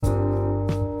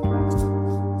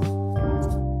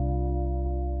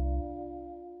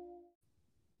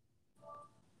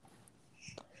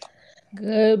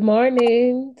Good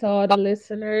morning to all the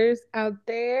listeners out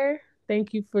there.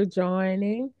 Thank you for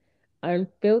joining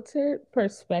Unfiltered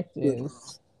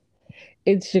Perspectives.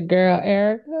 It's your girl,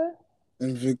 Erica,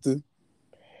 And Victor.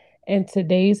 and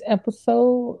today's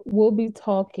episode we'll be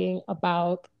talking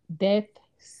about death,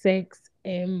 sex,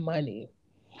 and money.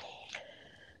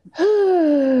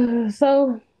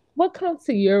 So, what comes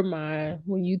to your mind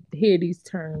when you hear these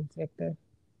terms, Victor?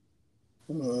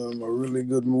 A really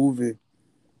good movie.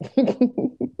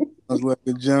 Sounds like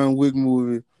a John Wick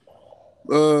movie.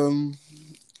 Um,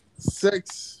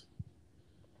 Sex,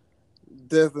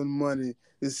 death, and money.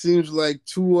 It seems like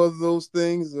two of those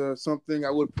things are something I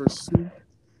would pursue,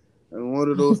 and one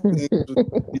of those things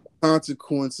would be the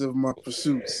consequence of my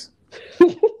pursuits.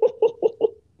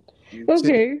 You chase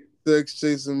Okay. sex,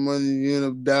 chasing money, you end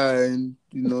up dying.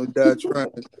 Die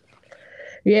trying.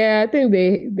 Yeah, I think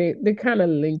they kind of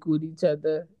link with each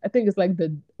other. I think it's like the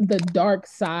dark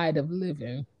side of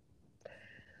living.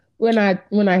 When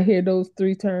I hear those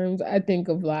three terms, I think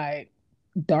of like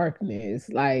darkness,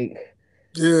 like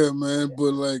Yeah, man.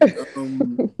 But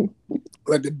um,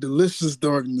 like a delicious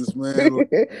darkness, man.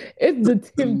 it's the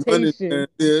The money, man. temptation.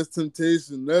 Yeah, it's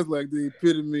temptation. That's like the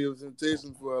epitome of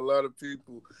temptation for a lot of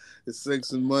people. It's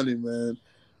sex and money, man.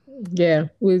 Yeah,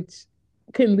 which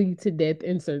can lead to death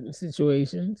in certain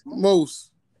situations.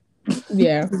 Most,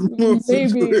 Yeah, most maybe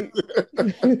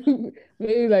situations.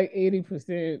 maybe like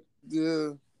 80%.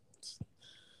 Yeah.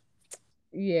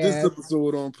 This Yeah.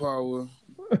 episode on power.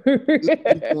 This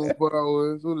week on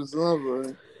power. That's what it sounds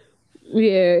like.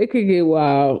 Yeah, it could get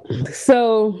wild.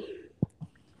 So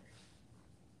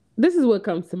this is what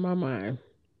comes to my mind.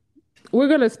 We're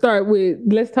gonna start with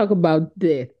let's talk about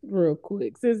death real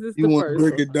quick. Since it's You the want to first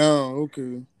break one. it down?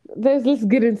 Okay. Let's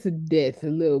get into death a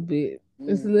little bit.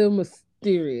 It's a Mm. little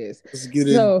mysterious. Let's get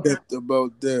in So depth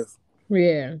about death.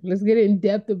 yeah, let's get in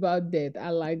depth about death. I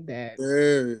like that.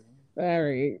 Yeah. All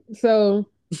right. So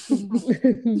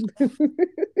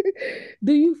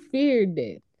do you fear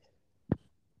death?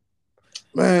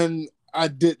 Man, I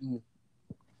didn't.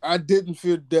 I didn't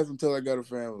fear death until I got a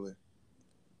family.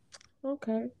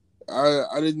 Okay.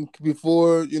 I didn't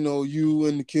before, you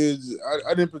and the kids.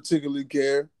 I didn't particularly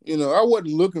care. I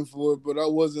wasn't looking for it, but I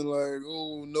wasn't like,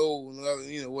 oh no,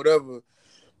 whatever.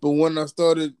 But when I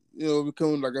started,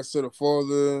 becoming, like I said, a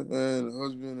father and a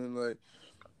husband, and like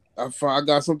I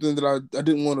got something that I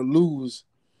didn't want to lose.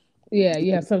 Yeah,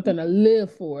 you have something to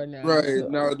live for now. Right So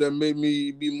now, that made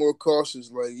me be more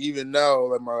cautious. Like even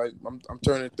now, I'm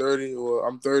turning 30, or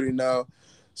I'm 30 now,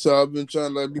 so I've been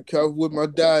trying to like be careful with my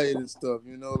diet and stuff.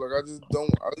 Like I just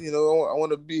don't. I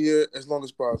want to be here as long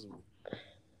as possible.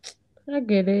 I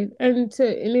get it. And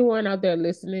to anyone out there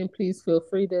listening, please feel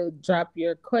free to drop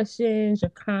your questions,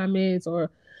 your comments,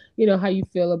 or how you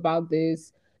feel about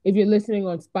this. If you're listening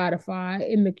on Spotify,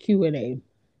 in the Q&A.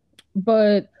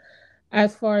 But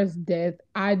as far as death,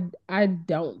 I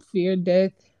don't fear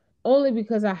death only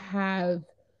because I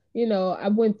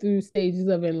went through stages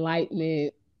of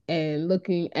enlightenment and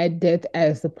looking at death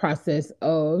as the process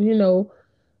of,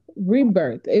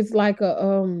 rebirth. It's like a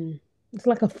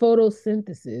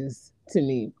photosynthesis to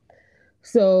me.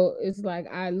 So it's like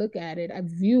I look at it, I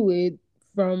view it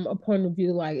from a point of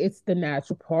view like it's the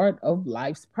natural part of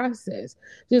life's process.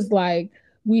 Just like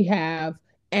we have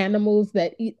animals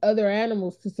that eat other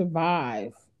animals to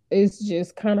survive. It's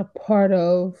just kind of part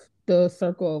of the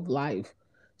circle of life.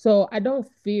 So I don't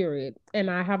fear it and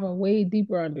I have a way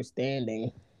deeper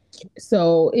understanding.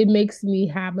 So it makes me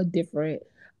have a different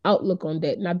outlook on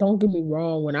that. Now, don't get me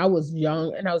wrong, when I was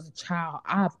young and I was a child,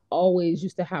 I've always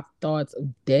used to have thoughts of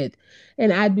death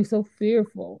and I'd be so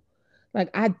fearful. Like,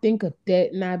 I'd think of death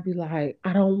and I'd be like,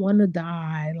 I don't want to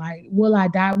die. Like, will I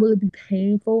die? Will it be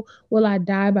painful? Will I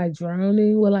die by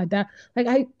drowning? Will I die?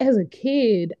 Like, as a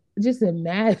kid, just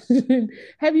imagine.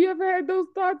 Have you ever had those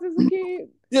thoughts as a kid?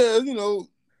 Yeah,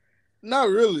 not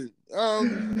really.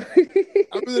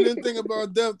 I really didn't think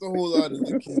about death a whole lot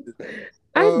as a kid.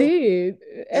 I Uh, did.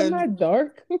 Am and I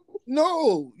dark?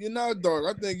 no, you're not dark.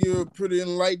 I think you're a pretty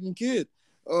enlightened kid.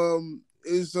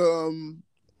 Is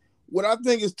What I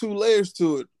think is two layers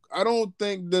to it. I don't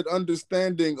think that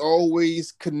understanding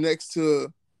always connects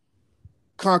to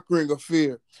conquering a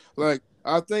fear. Like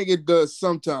I think it does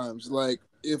sometimes. Like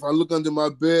if I look under my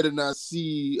bed and I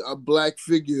see a black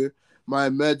figure, my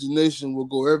imagination will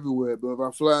go everywhere. But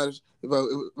if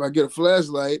I get a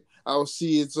flashlight, I'll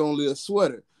see it's only a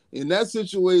sweater. In that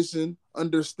situation,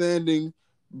 understanding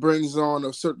brings on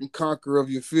a certain conquer of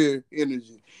your fear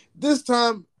energy. This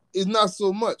time is not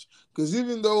so much because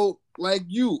even though, like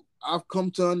you, I've come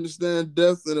to understand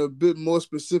death in a bit more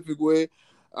specific way.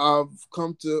 I've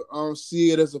come to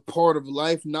see it as a part of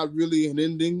life, not really an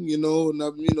ending.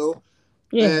 Not and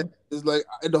Yeah. it's like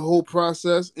the whole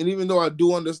process. And even though I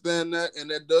do understand that, and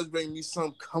that does bring me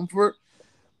some comfort,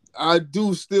 I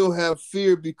do still have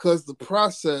fear because the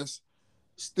process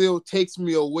still takes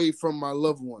me away from my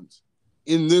loved ones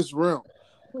in this realm.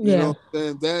 You know Yeah. what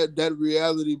I'm saying? That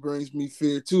reality brings me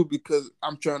fear too because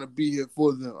I'm trying to be here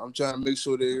for them. I'm trying to make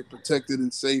sure they're protected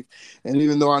and safe. And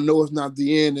even though I know it's not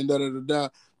the end and da da da da,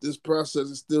 this process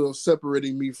is still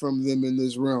separating me from them in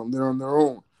this realm. They're on their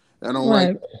own. I don't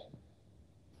like.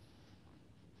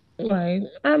 Right. Right.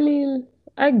 I mean,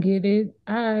 I get it.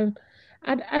 I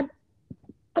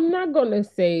I'm not gonna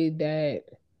say that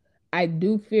I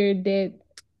do fear death.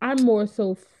 I more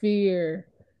so fear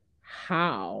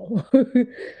how.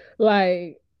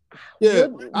 Like, Yeah,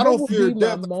 I what don't would fear be my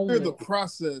death. I fear the moment?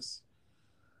 process.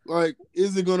 Like,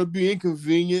 is it gonna be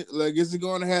inconvenient? Like, is it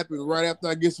gonna happen right after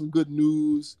I get some good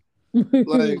news?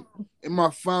 Like, am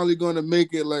I finally gonna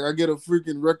make it? Like, I get a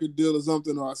freaking record deal or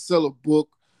something, or I sell a book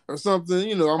or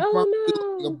something. I'm finally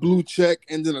like a Oh blue check,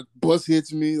 and then a bus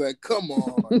hits me. Like, come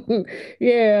on. no.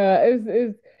 Yeah,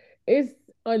 it's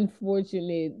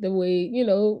unfortunate the way,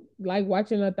 like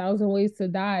watching A Thousand Ways to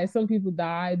Die. Some people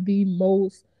die the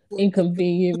most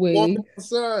inconvenient Walking way.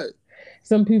 outside.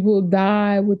 Some people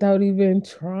die without even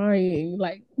trying.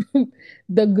 Like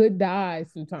the good die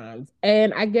sometimes.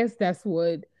 And I guess that's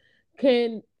what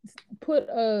can put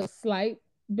a slight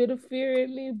bit of fear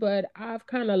in me, but I've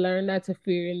kind of learned not to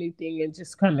fear anything and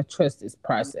just kind of trust this Yeah,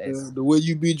 process. the way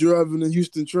you be driving in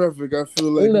Houston traffic, I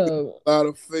feel like you got Look, a lot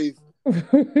of faith.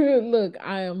 look,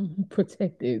 I am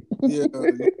protected. Yeah,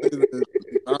 you say that.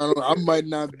 I don't know. I might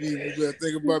not be. You better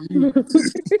think about me.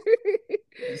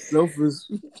 Selfish.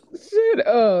 Shut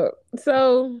up.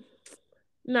 So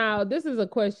now this is a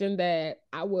question that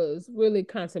I was really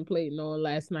contemplating on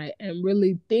last night and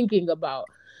really thinking about.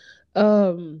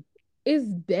 Um, is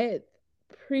death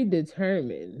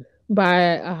predetermined by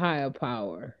a higher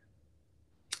power?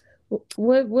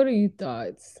 What are your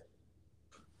thoughts?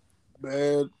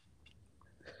 Bad.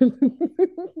 Do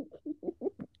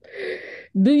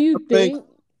I you think think,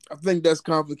 I think that's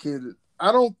complicated.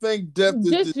 I don't think death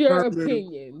is just your determined.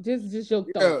 opinion, just your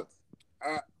Yeah, thoughts?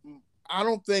 I I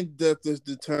don't think death is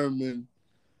determined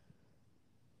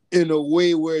in a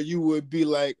way where you would be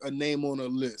like a name on a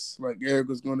list, like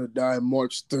Erica's gonna die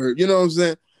March 3rd. You know what I'm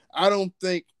saying? I don't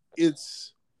think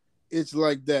it's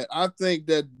like that. I think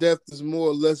that death is more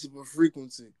or less of a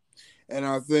frequency. And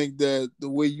I think that the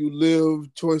way you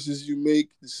live, choices you make,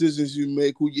 decisions you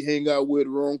make, who you hang out with,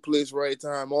 wrong place, right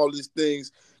time, all these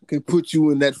things can put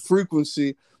you in that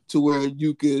frequency to where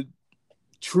you could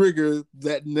trigger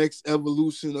that next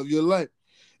evolution of your life.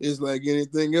 It's like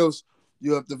anything else.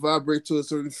 You have to vibrate to a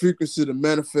certain frequency to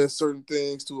manifest certain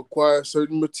things, to acquire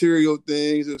certain material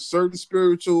things, and certain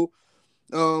spiritual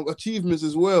achievements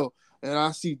as well. And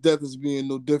I see death as being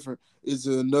no different. It's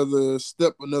another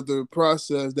step, another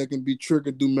process that can be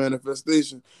triggered through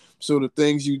manifestation. So the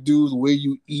things you do, the way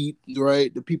you eat,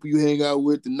 right, the people you hang out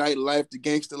with, the nightlife, the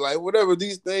gangster life, whatever,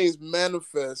 these things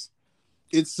manifest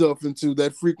itself into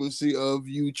that frequency of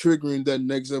you triggering that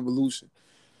next evolution,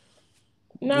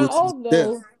 Now, which is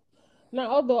death.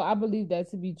 although I believe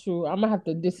that to be true, I'm gonna have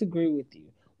to disagree with you.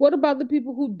 What about the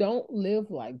people who don't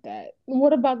live like that?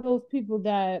 What about those people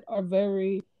that are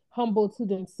very humble to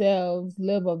themselves,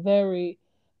 live a very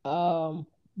um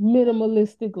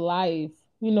minimalistic life,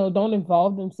 don't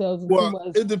involve themselves in too Well,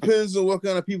 much. it depends on what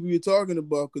kind of people you're talking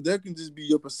about, because that can just be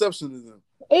your perception of them.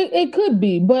 It could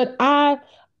be, but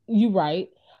you right.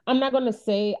 I'm not gonna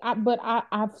say but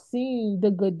I've seen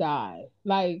the good die,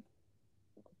 like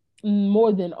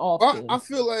more than I often.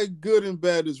 feel like good and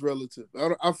bad is relative.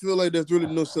 I feel like there's really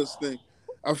no such thing.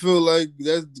 I feel like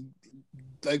that's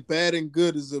like bad and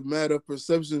good is a matter of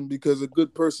perception because a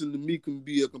good person to me can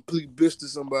be a complete bitch to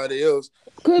somebody else.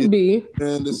 You Could be. know?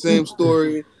 And the same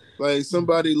story, like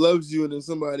somebody loves you and then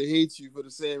somebody hates you for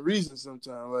the same reason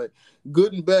sometimes. Like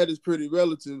good and bad is pretty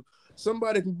relative.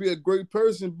 Somebody can be a great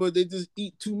person, but they just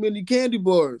eat too many candy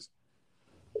bars.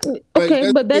 Like Okay,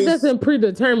 that's but that just doesn't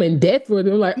predetermine death for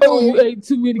them. Like, oh, you no, ate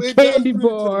too many it does candy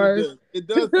predetermine bars. death. It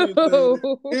does predetermine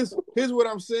death. No. Here's what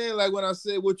I'm saying. Like when I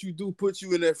say what you do puts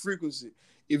you in that frequency.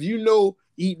 If you know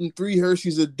eating 3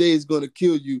 Hershey's a day is gonna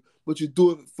kill you, but you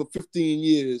do it for 15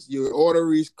 years, your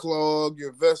arteries clog,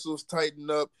 your vessels tighten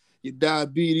up, your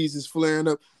diabetes is flaring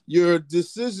up. Your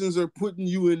decisions are putting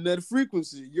you in that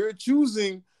frequency. You're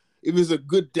choosing if it's a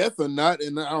good death or not,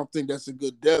 and I don't think that's a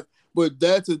good death, but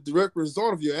that's a direct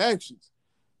result of your actions.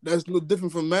 That's no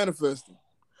different from manifesting.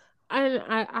 And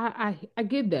I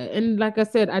get that, and like I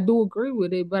said, I do agree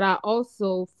with it, but I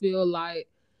also feel like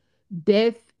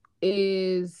death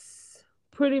is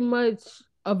pretty much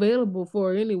available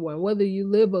for anyone, whether you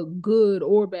live a good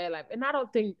or bad life. And I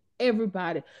don't think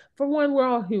everybody, for one, we're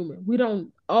all human. We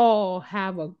don't all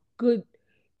have a good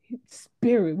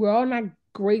spirit. We're all not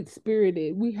great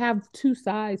spirited. We have two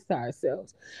sides to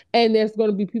ourselves. And there's going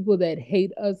to be people that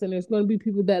hate us and there's going to be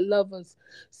people that love us.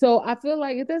 So I feel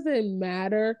like it doesn't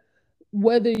matter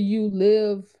whether you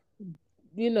live,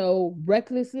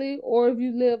 recklessly or if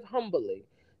you live humbly.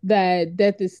 That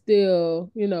death is still,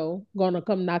 gonna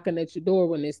come knocking at your door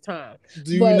when it's time.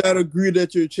 Do you But not agree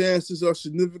that your chances are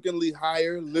significantly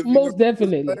higher living a most reckless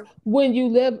definitely, life? when you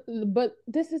live, but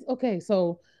this is okay.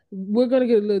 So we're gonna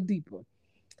get a little deeper.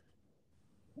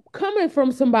 Coming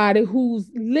from somebody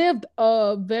who's lived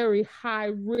a very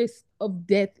high risk of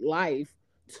death life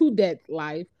to death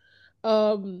life,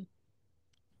 um,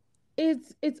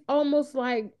 it's almost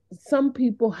like some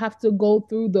people have to go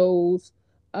through those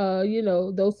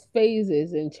those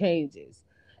phases and changes,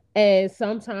 and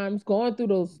sometimes going through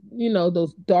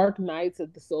those dark nights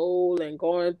of the soul and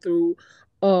going through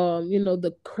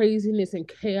the craziness and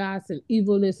chaos and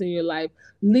evilness in your life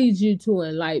leads you to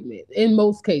enlightenment in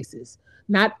most cases.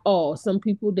 Not all. Some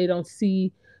people, they don't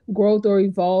see growth or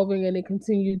evolving and they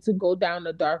continue to go down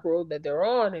the dark road that they're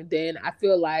on, and then I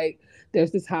feel like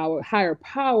there's this higher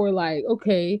power, like,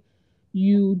 okay,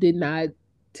 you did not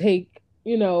take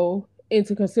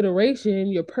into consideration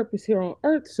your purpose here on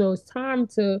earth, so it's time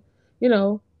to you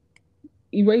know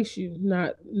erase you.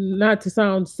 Not to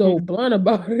sound so blunt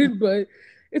about it, but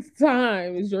it's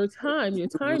time. It's your time. Your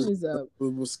It was, time is up.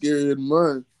 it was scarier than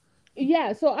mine.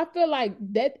 Yeah, so I feel like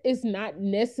that is not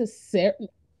necessary.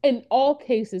 In all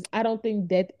cases, I don't think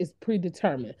that is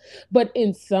predetermined. But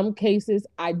in some cases,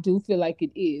 I do feel like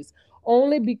it is.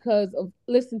 Only because of,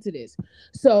 listen to this.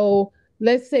 So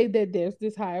let's say that there's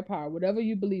this higher power, whatever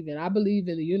you believe in. I believe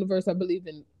in the universe, I believe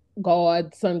in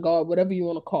God, sun God, whatever you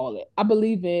want to call it. I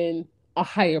believe in a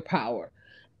higher power.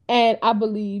 And I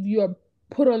believe you are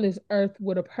put on this earth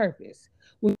with a purpose.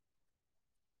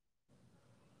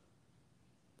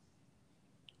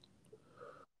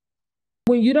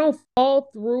 When you don't fall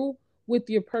through with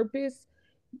your purpose,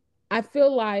 I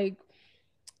feel like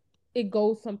it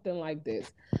goes something like this.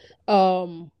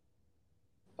 Um,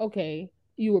 okay,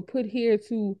 you were put here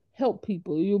to help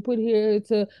people. You were put here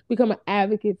to become an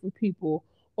advocate for people,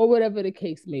 or whatever the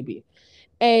case may be,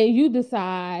 and you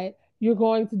decide you're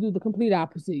going to do the complete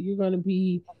opposite. You're going to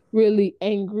be really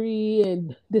angry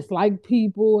and dislike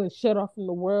people and shut off from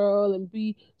the world and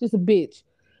be just a bitch.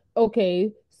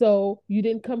 Okay, so you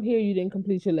didn't come here, you didn't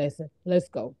complete your lesson. Let's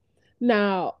go.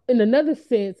 Now, in another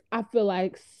sense, I feel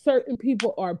like certain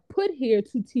people are put here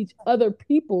to teach other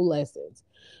people lessons.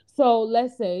 So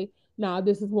let's say, now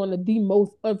this is one of the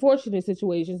most unfortunate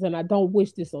situations, and I don't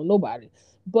wish this on nobody.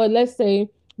 But let's say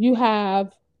you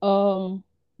have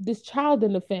this child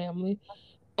in the family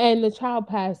and the child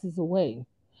passes away.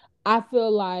 I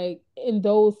feel like in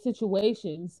those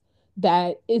situations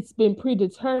that it's been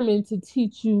predetermined to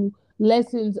teach you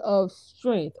lessons of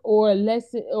strength or a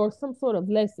lesson or some sort of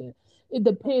lesson. It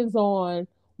depends on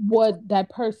what that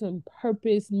person's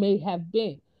purpose may have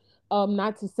been.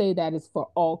 Not to say that it's for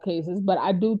all cases, but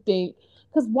I do think,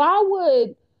 because why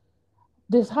would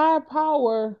this higher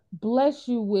power bless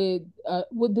you with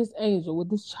this angel, with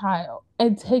this child,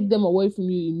 and take them away from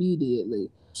you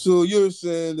immediately? So you're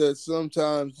saying that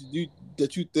sometimes you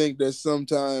think that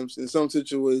sometimes in some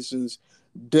situations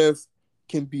death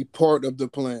can be part of the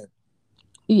plan.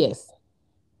 Yes,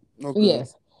 Okay.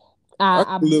 yes. I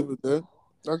I can live with that.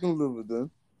 I can live with that.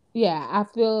 Yeah, I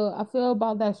feel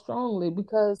about that strongly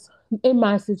because in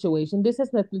my situation, this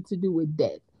has nothing to do with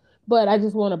death, but I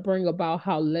just want to bring about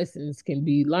how lessons can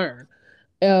be learned.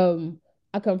 Um,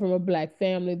 I come from a black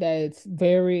family that's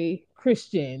very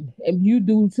Christian, and you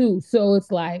do too. So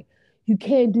it's like you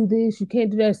can't do this, you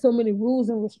can't do that. So many rules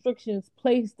and restrictions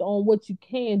placed on what you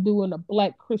can do in a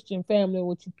black Christian family and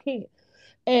what you can't.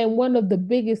 And one of the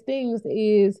biggest things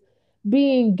is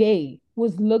being gay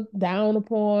was looked down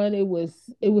upon. It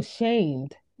was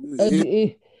shamed.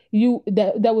 Yeah.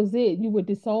 That was it. You were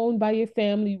disowned by your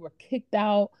family. You were kicked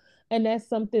out, and that's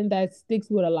something that sticks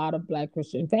with a lot of Black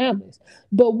Christian families.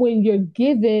 But when you're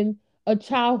given a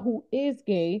child who is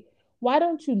gay, why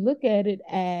don't you look at it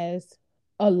as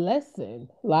a lesson?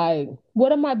 Like,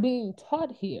 what am I being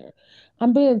taught here?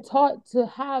 I'm being taught to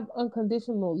have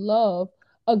unconditional love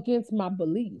against my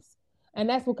beliefs. And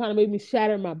that's what kind of made me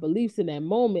shatter my beliefs in that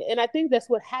moment. And I think that's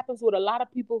what happens with a lot of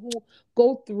people who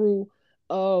go through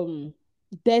um,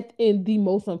 death in the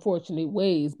most unfortunate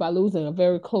ways by losing a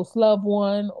very close loved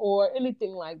one or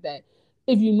anything like that.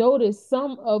 if you notice,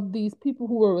 some of these people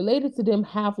who were related to them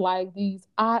have like these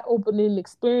eye-opening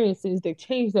experiences that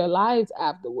change their lives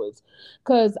afterwards.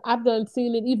 Because I've done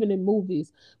seen it even in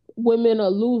movies. Women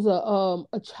will lose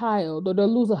a child, or they'll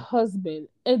lose a husband,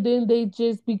 and then they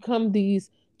just become these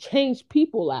changed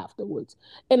people afterwards.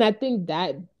 And I think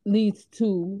that leads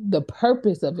to the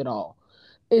purpose of it all.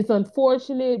 It's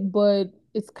unfortunate, but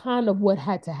it's kind of what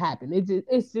had to happen.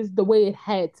 It's just the way it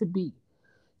had to be.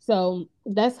 So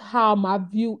that's how my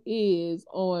view is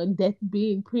on death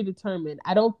being predetermined.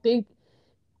 I don't think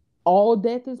all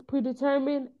death is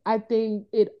predetermined. I think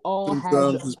it all has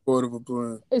Sometimes it's part of a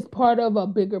plan. it's part of a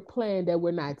bigger plan that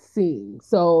we're not seeing.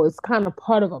 So it's kind of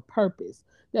part of a purpose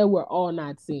that we're all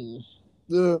not seeing.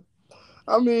 Yeah.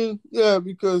 I mean, yeah,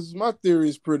 because my theory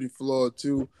is pretty flawed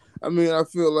too. I mean, I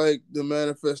feel like the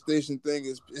manifestation thing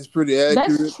is pretty That's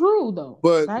accurate, true though.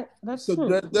 but That's so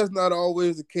true. that's not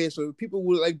always the case. So people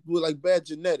with like bad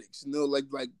genetics,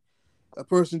 like a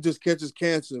person just catches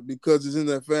cancer because it's in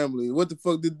their family. What the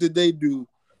fuck did they do?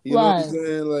 You know what I'm Right.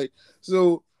 saying? Like,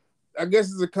 so I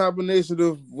guess it's a combination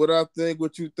of what I think,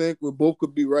 what you think. Where both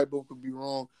could be right, both could be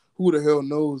wrong. Who the hell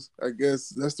knows? I guess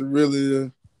that's the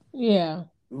really. Yeah.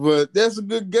 But that's a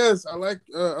good guess. I like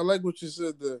what you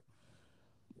said there.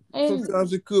 And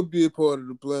Sometimes it could be a part of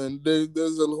the plan.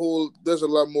 There's a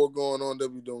lot more going on that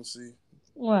we don't see.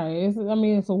 right. I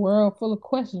mean, it's a world full of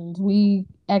questions. We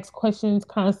ask questions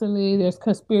constantly. There's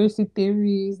conspiracy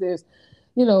theories. There's,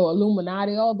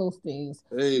 Illuminati, all those things.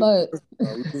 Hey, But, we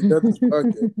ain't got this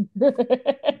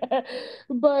podcast.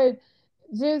 but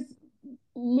just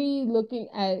me looking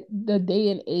at the day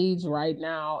and age right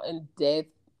now and death,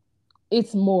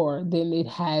 it's more than it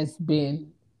has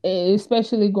been,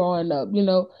 especially growing up.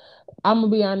 I'm gonna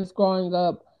be honest, growing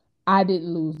up, I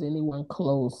didn't lose anyone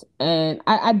close. And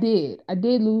I did. I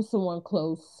did lose someone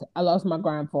close. I lost my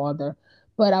grandfather,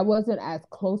 but I wasn't as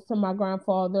close to my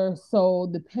grandfather. So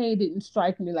the pain didn't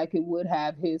strike me like it would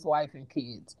have his wife and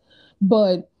kids.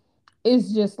 But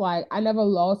it's just like I never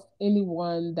lost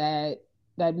anyone that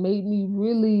made me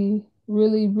really,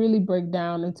 really, really break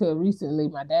down until recently,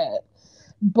 my dad.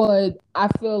 But I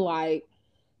feel like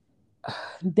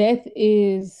death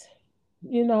is,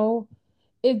 you know,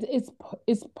 it's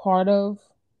part of,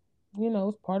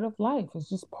 it's part of life. It's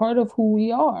just part of who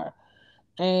we are.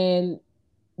 And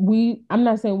I'm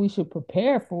not saying we should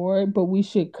prepare for it, but we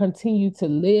should continue to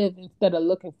live instead of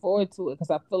looking forward to it, because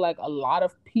I feel like a lot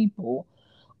of people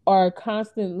are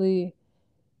constantly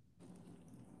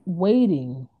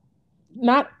waiting.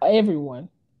 Not everyone.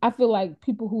 I feel like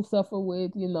people who suffer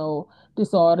with,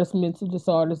 disorders, mental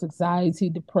disorders, anxiety,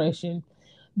 depression,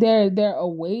 they're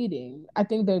awaiting. I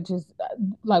think they're just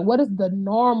like, what does the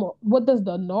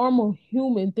normal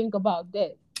human think about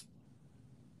death?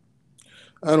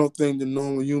 I don't think the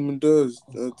normal human does.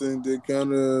 I think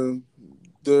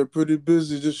they're pretty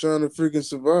busy just trying to freaking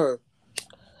survive.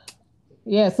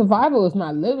 Yeah, survival is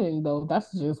not living though.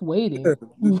 That's just Yeah, waiting.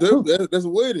 that's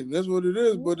waiting. That's what it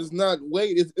is. But it's not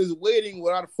wait. It's waiting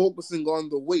without focusing on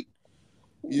the wait.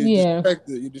 You're Yeah.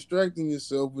 distracted. You're distracting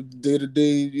yourself with day to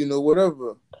day.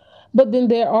 Whatever. But then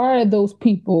there are those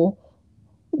people,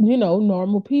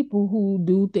 normal people who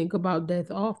do think about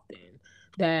death often.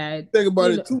 That, Think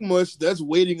about you it know, too much. That's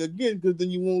waiting again because then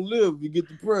you won't live. You get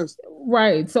depressed.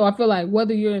 right. So I feel like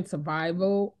whether you're in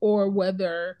survival or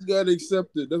whether, You gotta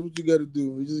accept it. That's what you gotta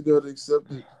do. You just gotta accept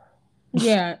it.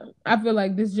 yeah, I feel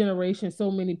like this generation,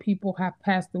 so many people have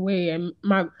passed away, and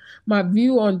my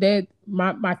view on that,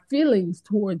 my feelings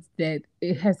towards that,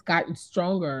 it has gotten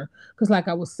stronger. Because, like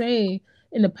I was saying,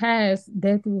 in the past,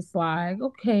 death was like,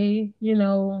 okay,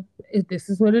 this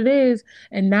is what it is,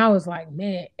 and now it's like,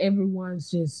 man, everyone's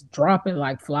just dropping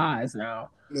like flies now.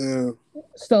 Yeah.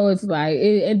 So it's like,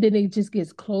 and then it just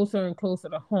gets closer and closer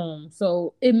to home.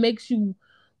 So it makes you,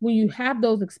 when you have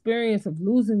those experience of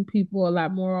losing people a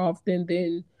lot more often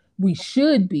than we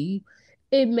should be,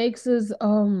 it makes us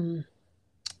um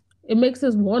it makes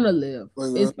us want to live,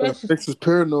 Like especially, makes us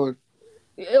paranoid.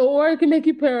 or it can make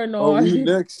you Are we paranoid.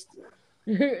 next?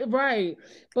 Right.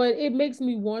 But it makes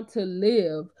me want to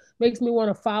live, makes me want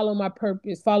to follow my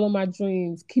purpose, follow my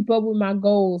dreams, keep up with my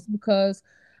goals, because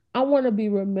I want to be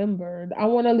remembered. I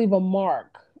want to leave a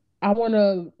mark. I want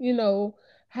to,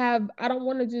 I don't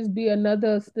want to just be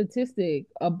another statistic,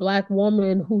 a black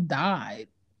woman who died.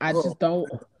 I Oh. just don't.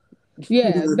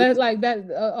 Yeah, that like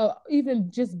that.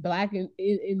 Even just black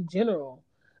in general.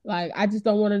 Like, I just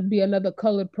don't want to be another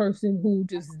colored person who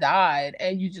just died,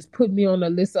 and you just put me on a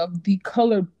list of the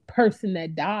colored person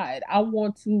that died. I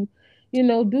want to Do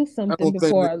I something don't think they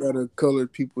before. got a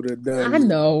colored people that die I yet.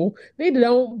 know they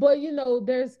don't, but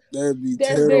That'd be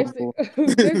there's terrible.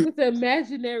 there's this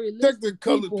imaginary Check list the of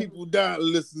colored people. people die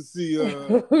list to see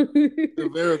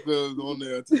if Erica is on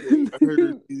there today. I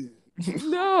heard.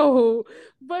 No,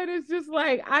 but it's just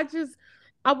like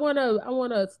I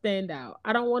wanna stand out.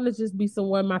 I don't want to just be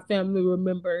someone my family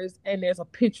remembers and there's a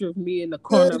picture of me in the Yeah,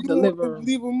 corner of you the want living to room.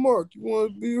 leave a mark. You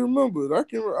want to be remembered. I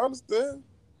can understand.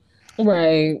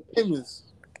 Right. Famous.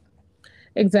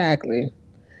 Exactly.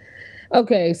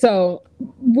 Okay, so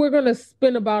we're gonna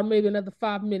spend about maybe another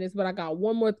 5 minutes, but I got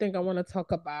one more thing I want to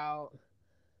talk about: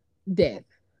 death,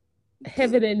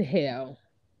 heaven, and hell.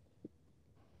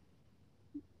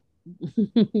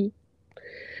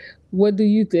 What do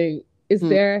you think? Is Hmm.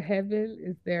 there a heaven?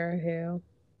 Is there a hell?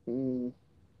 Hmm.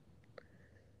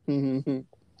 Hmm.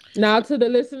 Now, to the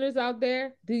listeners out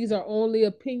there, these are only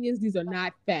opinions. These are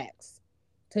not facts.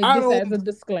 Take I this don't. as a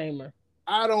disclaimer.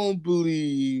 I don't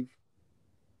believe.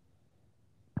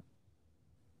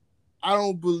 I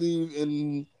don't believe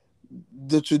in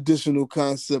the traditional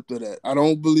concept of that. I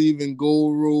don't believe in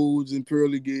gold roads and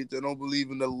pearly gates. I don't believe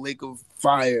in the lake of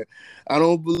fire. I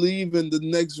don't believe in the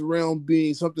next realm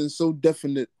being something so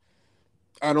definite.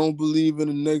 I don't believe in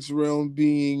the next realm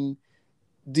being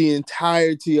the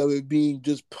entirety of it being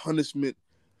just punishment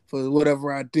for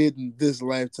whatever I did in this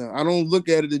lifetime. I don't look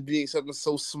at it as being something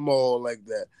so small like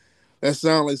that. That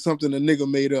sounds like something a nigga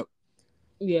made up.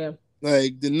 Yeah,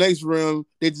 Like the next round,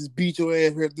 they just beat your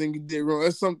ass for everything you did wrong.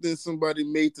 That's something somebody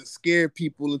made to scare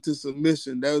people into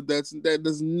submission. That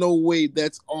there's no way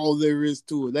that's all there is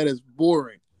to it. That is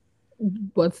boring.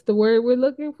 what's the word we're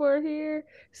looking for here? Yeah,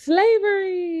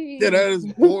 Slavery. that is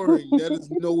boring. That is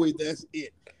no way that's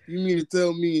it. You mean to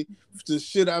tell me the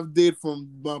shit I've did from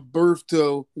my birth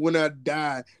to when I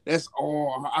die, that's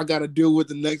all I gotta deal with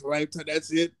the next lifetime.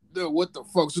 That's it? What the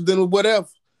fuck? So then what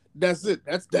if? That's it.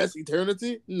 That's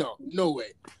eternity? No, no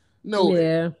way. No way.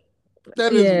 Yeah,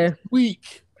 That is yeah,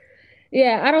 weak.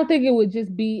 yeah. I don't think it would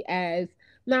just be as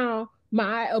now.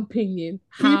 My opinion,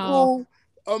 how People,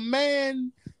 a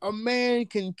man, a man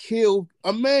can kill,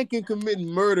 a man can commit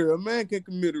murder, a man can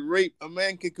commit rape, a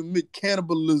man can commit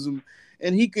cannibalism,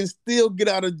 and he can still get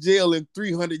out of jail in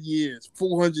 300 years,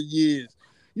 400 years.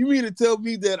 You mean to tell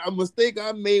me that a mistake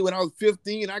I made when I was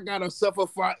 15, I gotta suffer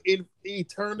for in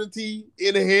eternity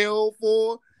in hell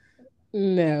for?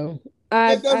 no, That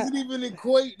I doesn't even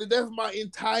equate. That's my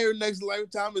entire next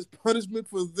lifetime is punishment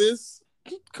for this.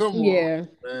 Come on, yeah,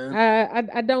 man.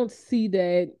 I don't see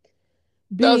that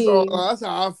That's all. being. That's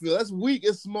how I feel. That's weak.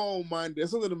 It's small minded.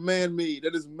 That's something that man made.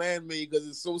 That is man made because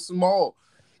it's so small.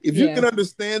 If you Yeah, can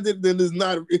understand it, then it's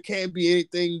not. It can't be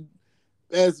anything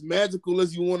as magical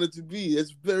as you want it to be.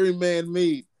 It's very man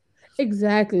made.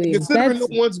 exactly. Considering no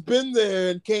That's one's been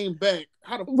there and came back,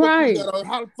 how the fuck we right. got?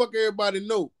 How the fuck everybody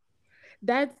know?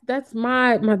 That's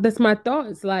my that's my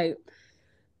thoughts. Like,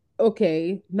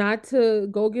 okay, not to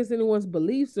go against anyone's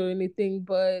beliefs or anything,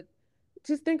 but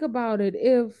just think about it.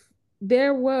 If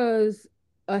there was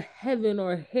a heaven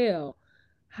or hell,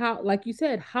 how, like you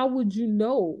said, how would you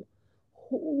know?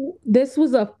 This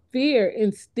was a fear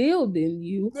instilled in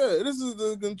you. Yeah, this is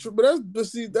the control. But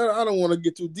see, that, I don't want to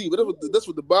get too deep. But that's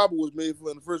what the Bible was made for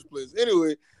in the first place.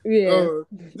 Anyway, Yeah, uh,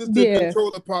 this to yeah,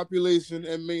 control the population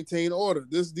and maintain order.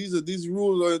 These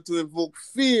rules are to invoke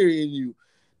fear in you.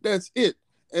 That's it,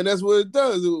 and that's what it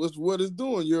does. It's what it's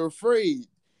doing. You're afraid.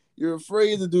 You're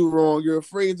afraid to do wrong. You're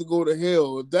afraid to go to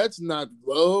hell. If that's not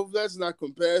love, that's not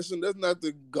compassion. That's not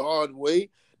the God way.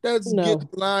 That's getting no,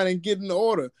 in line and getting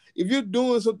order. If you're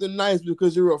doing something nice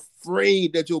because you're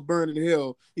afraid that you'll burn in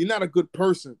hell, you're not a good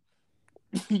person.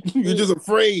 You're Mm, just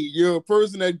afraid. You're a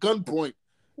person at gunpoint.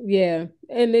 yeah,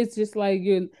 and it's just like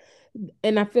you're,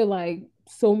 and I feel like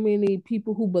so many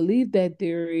people who believe that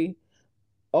theory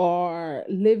are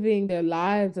living their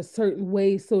lives a certain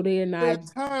way so they're Their not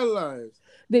entire lives.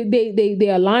 they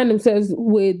align themselves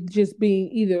with just being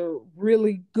either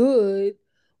really good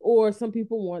or some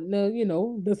people want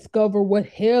to discover what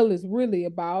hell is really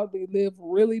about. They live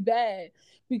really bad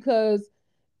because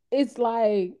it's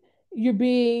like you're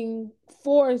being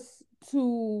forced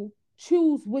to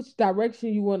choose which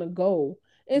direction you want to go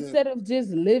Yeah. instead of just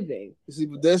living. You see,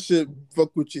 but that shit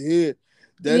fuck with your head.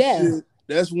 That Yeah. shit.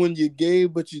 That's when you're gay,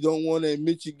 but you don't want to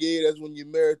admit you're gay. That's when you're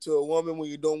married to a woman when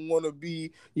you don't want to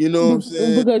be. You know what I'm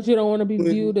saying? Because you don't want to be When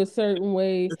viewed a certain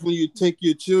way. That's when you take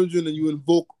your children and you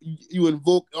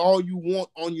invoke all you want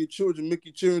on your children, make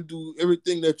your children do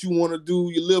everything that you want to do.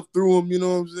 You live through them. You know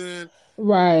what I'm saying?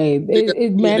 Right. They got It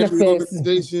to be in every manifests.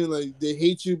 organization. Like they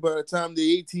hate you by the time they're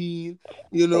 18.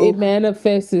 You It know,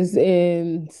 manifests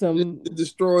in it some.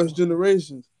 destroys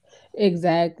generations.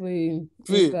 Exactly.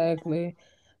 Fear. Exactly.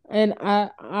 And I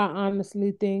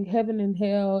honestly think heaven and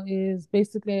hell is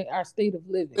basically our state of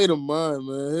living. State of mind,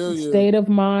 man. Hell yeah. State of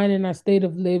mind and our state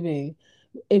of living.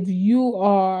 If you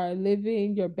are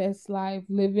living your best life,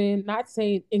 living, not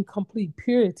saying in complete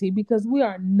purity, because we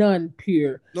are none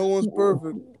pure. No one's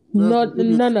perfect. That's the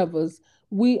biggest. None of us.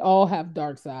 We all have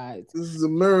dark sides. This is a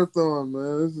marathon,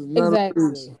 man. This is not a race.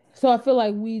 Exactly. So I feel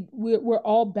like we're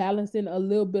all balancing a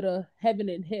little bit of heaven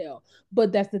and hell,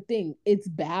 but that's the thing. It's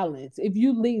balance. If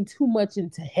you lean too much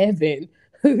into heaven,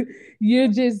 you're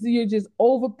just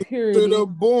over Straight purity. up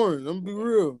boring. I'm gonna be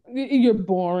real. You're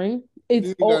boring.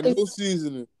 You ain't got no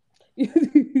seasoning.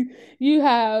 You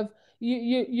have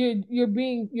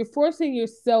you're forcing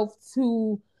yourself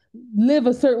to live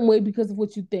a certain way because of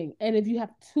what you think. And if you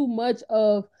have too much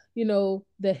of,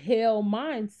 the hell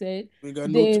mindset, You ain't got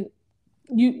no. then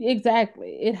you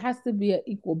exactly, it has to be an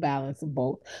equal balance of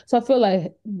both. So I feel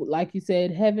like you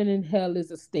said, heaven and hell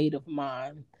is a state of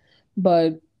mind.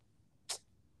 But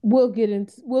we'll get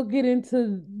into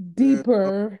Man,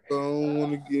 deeper I don't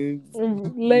want to get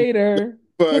later,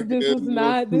 because this podcast was more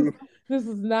not this too. this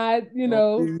was not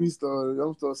Don't get me started.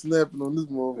 I'm start snapping on this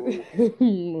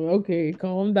motherfucker. okay,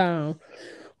 calm down.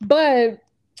 But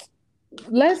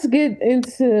let's get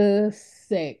into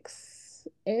sex.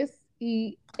 Sex.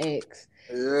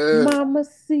 Yeah. Mama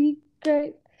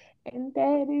secret. And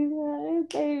daddy's his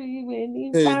baby when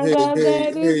he Hey, finds hey, out hey,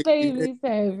 that his hey, hey, baby's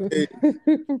having. hey,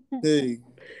 hey.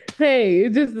 Hey,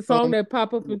 it's just the song Calm, that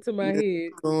pop up into my yeah,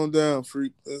 head. calm down,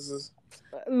 freak. This is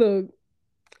Look,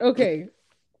 okay.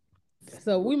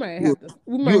 So we might you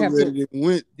have to. already done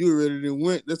went. You already done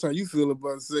went. That's how you feel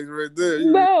about sex right there.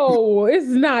 No, it's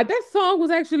not. That song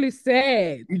was actually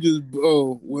sad. You just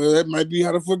well, that might be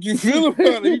how the fuck you feel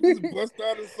about it. You just bust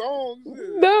out a song.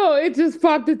 Shit. No, it just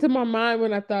popped into my mind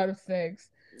when I thought of sex.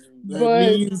 That But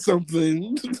means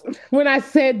something. when I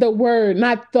said the word,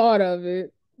 not thought of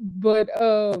it. But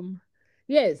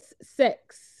yes,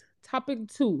 sex. Topic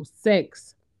 2,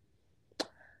 sex.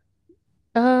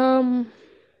 Um,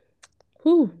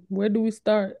 where do we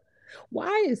start?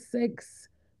 Why is sex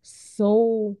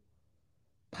so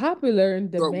popular in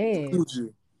Start with the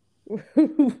demand?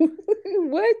 coochie.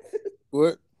 What?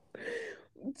 What?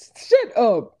 Shut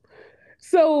up.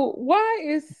 So why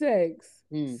is sex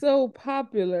Hmm. so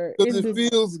popular Because in it the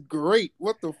feels great.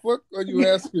 What the fuck are you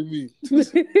asking me?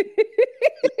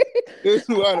 That's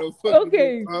why the fuck is it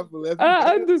Okay, popular? Have you I had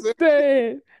sex?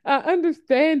 understand. I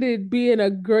understand it being a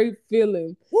great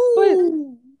feeling, but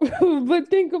Woo! but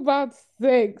think about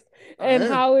sex I and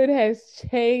am. how it has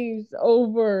changed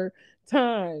over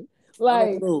time. I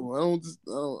don't Like, know. I don't just.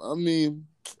 I don't. I mean,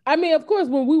 I mean, of course,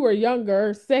 when we were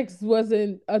younger, sex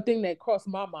wasn't a thing that crossed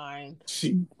my mind.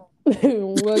 shit.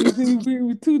 Well, you see, we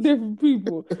were two different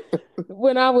people.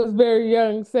 When I was very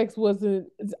young, sex wasn't.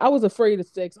 I was afraid of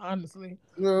sex, honestly.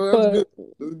 No, that's good.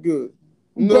 But That's good.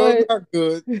 No, it's but not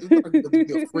good. It's not good to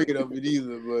be afraid of it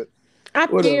either. But I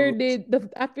whatever. feared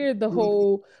it. I feared the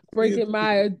whole You breaking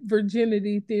my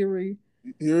virginity theory.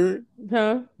 hear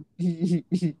Huh?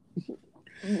 it?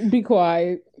 Be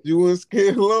quiet. You weren't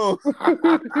scared long.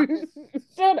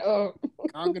 Shut up.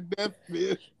 Conquer that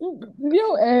fear.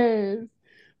 Your ass.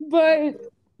 But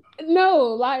no,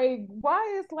 like,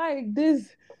 why is like this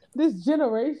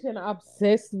generation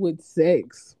obsessed with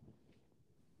sex?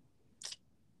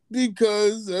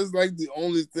 Because that's like the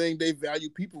only thing they value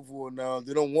people for now.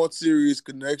 They don't want serious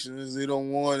connections. They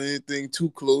don't want anything too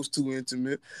close, too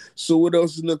intimate. So what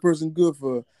else is that person good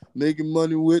for? Making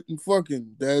money with and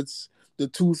fucking. That's the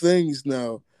two things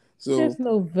now. So There's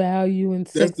no value in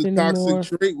that's sex the toxic anymore.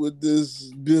 trait with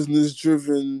this business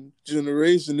driven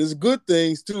generation. There's good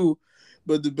things too,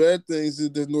 but the bad things is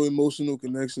there's no emotional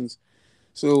connections.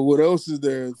 So what else is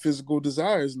there? Physical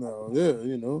desires now. Yeah,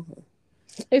 you know.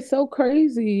 It's so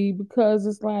crazy because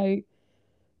it's like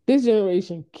this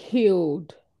generation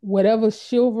killed whatever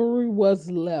chivalry was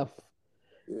left.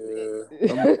 Yeah.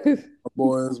 I'm my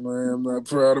boys, man. I'm not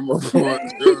proud of my boys.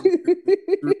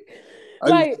 I used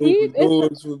Like, to open it's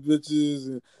doors for bitches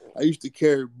and I used to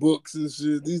carry books and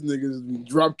shit. These niggas be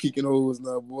drop kicking hoes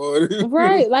now, boy.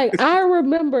 right. Like, I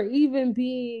remember even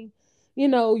being,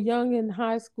 young in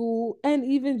high school and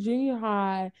even junior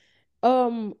high.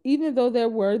 Even though there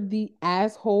were the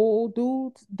asshole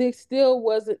dudes, there still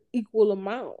was an equal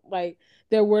amount. Like,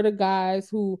 there were the guys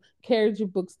who carried your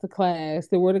books to class.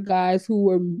 There were the guys who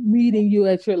were meeting you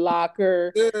at your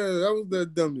locker. Yeah, that was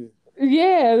that dummy.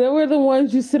 Yeah, they were the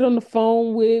ones you sit on the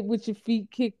phone with your feet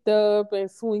kicked up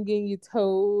and swinging your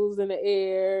toes in the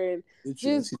air and They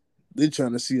trying to just see, they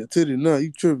trying to see a titty now.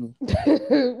 You tripping? You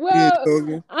ain't well,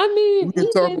 talking. I mean, We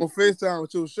can talk even on FaceTime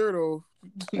with your shirt off.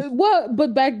 Well,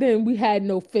 but back then we had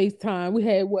no FaceTime. We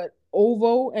had what,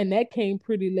 OVO, and that came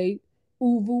pretty late.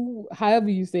 Uvu, however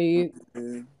you say it. Yeah,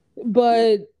 yeah.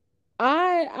 But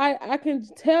I can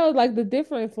tell like the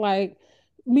difference. Like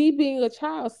me being a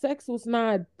child, sex was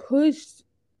not pushed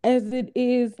as it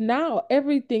is now.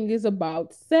 Everything is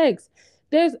about sex.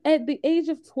 There's at the age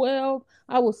of 12,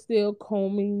 I was still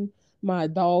combing my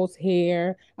doll's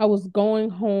hair. I was going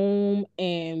home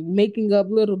and making up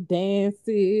little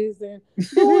dances and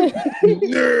doing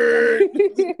Nerd.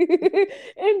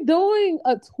 and doing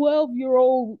a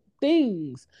 12-year-old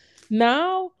things.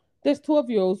 Now there's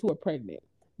 12-year-olds who are pregnant.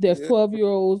 There's Yeah,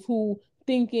 12-year-olds who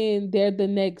thinking they're the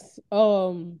next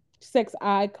sex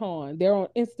icon. They're on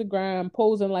Instagram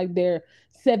posing like they're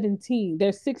 17.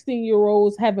 There's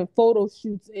 16-year-olds having photo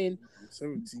shoots in. I'm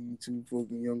 17, too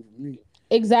fucking young for me.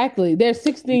 Exactly. There's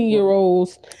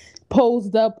 16-year-olds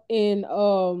posed up in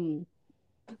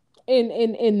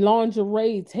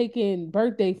lingerie taking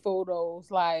birthday photos.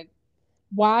 Like,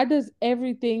 why does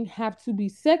everything have to be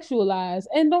sexualized?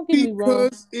 And don't get me wrong,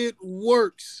 Because it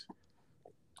works.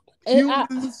 it, I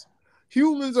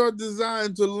Humans are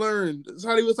designed to learn. That's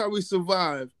how we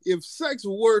survive. If sex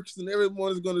works, then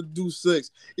everyone is gonna do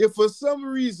sex. If for some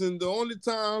reason the only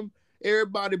time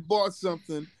everybody bought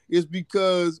something is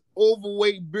because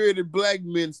overweight bearded black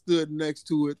men stood next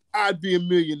to it, I'd be a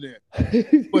millionaire.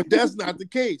 But that's not the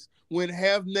case. When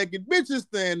half naked bitches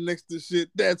stand next to shit,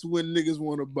 that's when niggas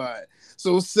want to buy it.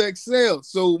 So sex sells.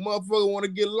 So motherfucker want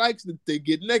to get likes, they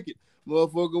get naked.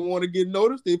 Motherfucker want to get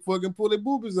noticed, they fucking pull their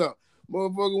boobies out.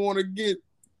 Motherfucker want to get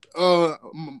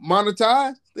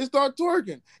monetized, they start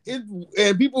twerking. And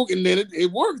people, and then it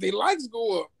works. Their likes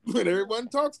go up, and everyone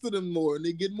talks to them more, and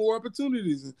they get more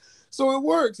opportunities. So it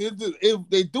works. If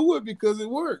they do it because it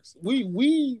works.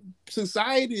 We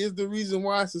society is the reason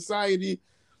why society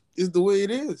is the way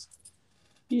it is.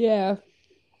 yeah,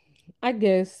 I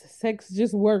guess sex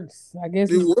just works. I guess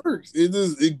It it's works.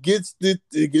 It gets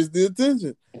the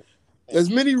attention. As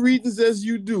many reasons as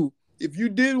you do. If you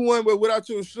did one but without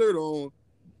your shirt on,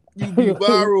 you be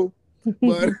viral.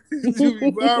 But you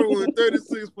be viral in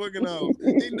 36 fucking hours.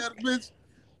 Ain't that a bitch?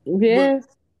 But yeah,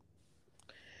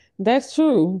 that's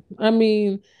true. I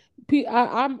mean,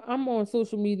 I'm on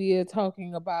social media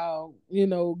talking about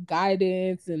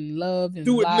guidance and love and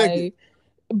do it naked. life.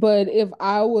 But if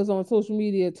I was on social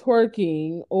media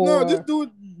twerking No, just or do it.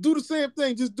 Do the same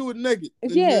thing. Just do it naked, and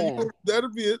then yeah,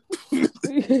 that'll be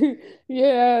it.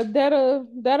 yeah, that'll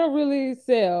really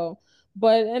sell.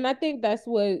 But and I think that's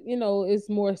what is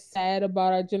more sad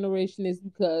about our generation is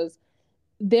because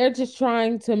they're just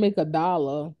trying to make a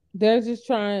dollar. They're just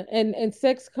trying, and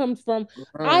sex comes from.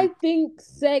 I Right. think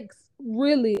sex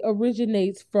really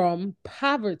originates from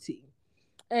poverty,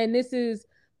 and this is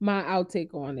my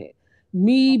outtake on it.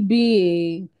 Me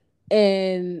being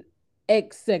an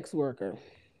ex sex worker,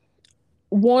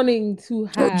 wanting to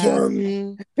have.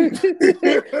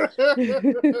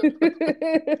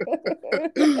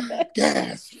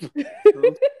 Gasp.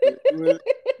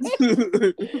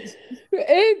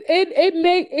 It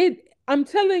make it. I'm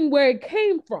telling where it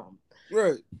came from.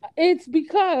 Right. It's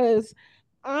because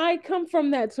I come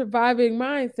from that surviving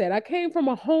mindset. I came from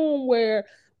a home where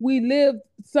we lived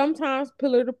sometimes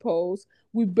pillar to post.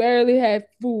 We barely had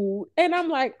food. And I'm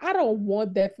like, I don't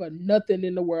want that for nothing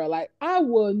in the world. Like, I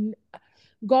will,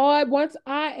 God, once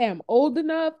I am old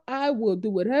enough, I will do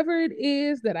whatever it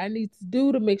is that I need to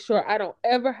do to make sure I don't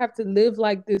ever have to live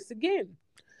like this again.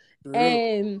 Straight up.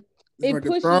 And It's it like a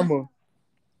pushes trauma.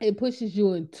 it pushes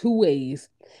you in two ways.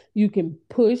 You can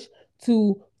push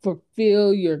to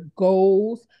fulfill your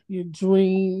goals, your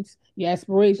dreams, your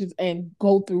aspirations, and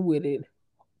go through with it.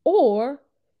 Or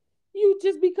you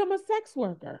just become a sex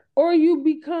worker, or you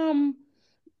become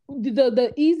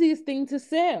the easiest thing to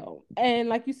sell. And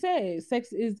like you said,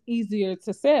 sex is easier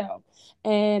to sell.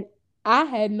 And I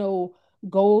had no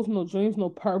goals, no dreams, no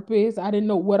purpose. I didn't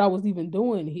know what I was even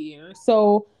doing here.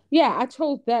 So yeah, I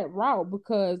chose that route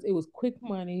because it was quick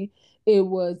money, it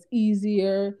was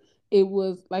easier, it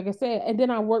was like I said, and then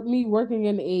I worked me working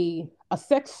in a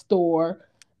sex store.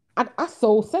 I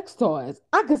sold sex toys.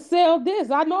 I could sell this.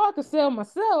 I know I could sell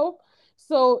myself.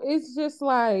 So it's just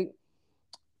like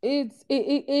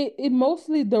it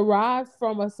mostly derives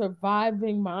from a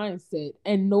surviving mindset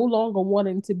and no longer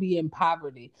wanting to be in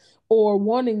poverty or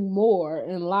wanting more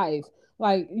in life.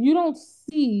 Like you don't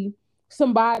see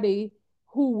somebody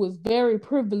who was very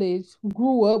privileged, who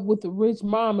grew up with a rich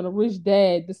mom and a rich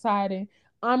dad, deciding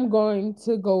I'm going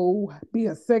to go be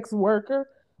a sex worker.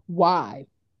 Why?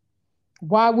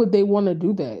 Why would they want to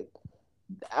do that?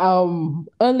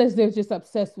 Unless they're just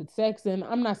obsessed with sex, and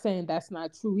I'm not saying that's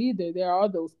not true either. There are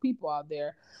those people out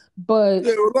there, but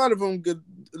Yeah, a lot of them get,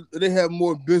 they have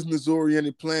more business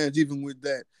oriented plans. Even with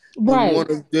that, right,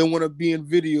 they want to be in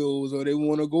videos, or they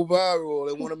want to go viral.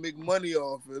 They want to make money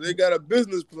off it. They got a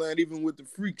business plan, even with the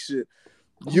freak shit.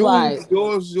 right,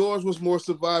 Yours was more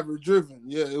survivor driven.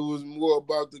 Yeah, it was more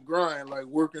about the grind, like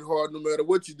working hard no matter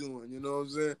what you're doing. You know what I'm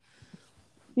saying?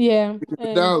 yeah, The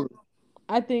and dollar.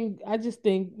 I just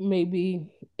think maybe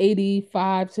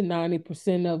 85 to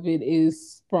 90% of it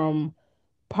is from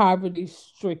poverty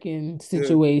stricken Yeah,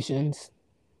 situations.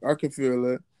 I can feel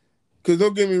that. Cause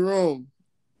don't get me wrong,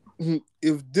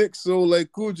 if Dick sold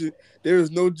like Coochie, there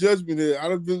is no judgment here.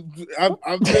 I've been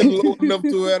low enough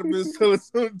to where I've been selling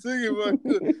something to you if I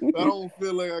could. I don't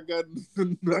feel like I got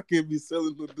I can't be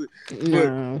selling no dick. But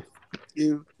Nah,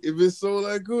 if it's sold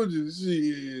like Coochie,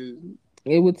 shit,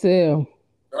 it would tell.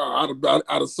 I'd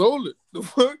have sold it. The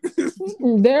fuck?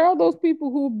 There are those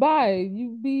people who buy.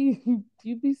 You'd be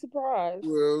surprised.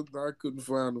 Well, I couldn't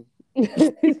find him. He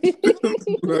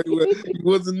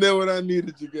wasn't there when I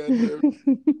needed you, goddamn.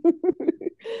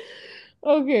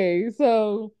 Okay,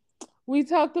 so we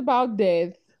talked about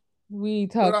death. We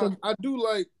But talked. I do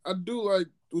like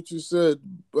what you said,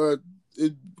 but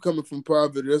it coming from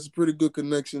poverty, that's a pretty good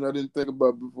connection I didn't think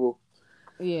about before.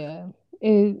 Yeah,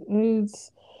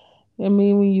 it's. I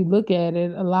mean, when you look at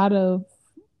it, a lot of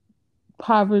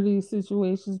poverty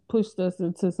situations pushed us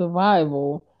into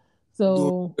survival. Doing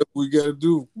So what we gotta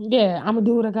do. yeah, I'm gonna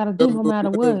do what I gotta do no Whatever, matter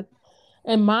whatever. what.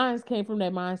 And mine came from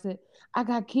that mindset. I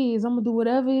got kids. I'm gonna do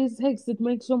whatever it takes to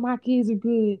make sure my kids are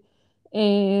good.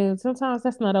 And sometimes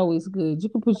that's not always good. You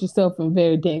can put yourself in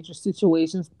very dangerous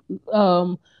situations.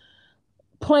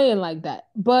 Playing like that.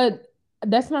 But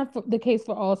that's not the case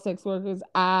for all sex workers.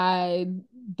 I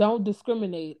don't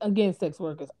discriminate against sex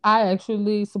workers. I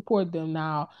actually support them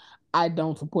now. I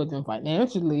don't support them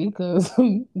financially because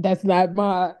that's not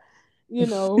my,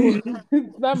 it's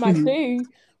not my thing.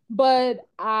 But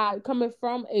coming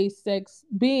from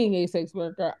being a sex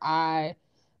worker, I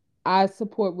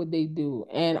support what they do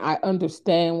and I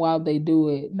understand why they do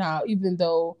it. Now, even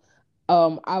though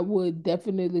I would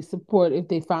definitely support if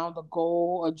they found a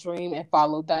goal, a dream, and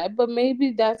followed that, but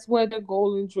maybe that's where their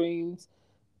goal and dreams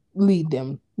lead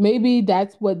them. Maybe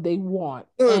that's what they want.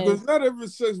 And Because not every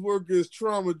sex worker is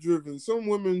trauma driven. Some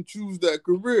women choose that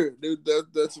career.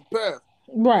 That's a path.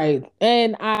 right.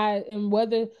 And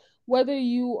whether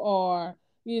you are,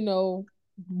 you know,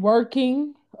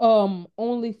 working,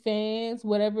 OnlyFans,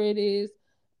 whatever it is,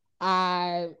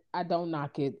 I don't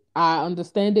knock it. I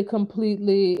understand it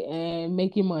completely and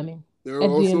make your money There are at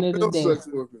the also end of the male day. sex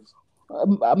workers,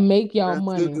 Make y'all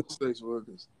money. transgender sex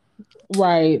workers.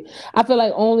 Right. I feel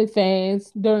like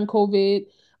OnlyFans during COVID,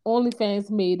 OnlyFans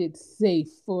made it safe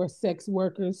for sex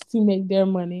workers to make their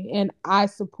money. And I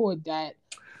support that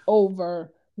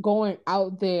over going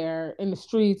out there in the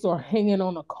streets or hanging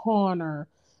on a corner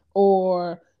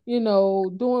or,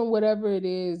 doing whatever it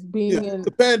is, Yeah, being the in.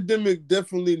 pandemic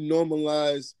definitely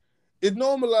normalized. It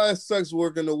normalized sex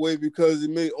work in a way because it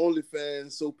made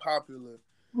OnlyFans so popular.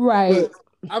 Right. But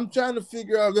I'm trying to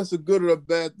figure out if that's a good or a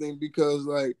bad thing because,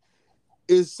 like,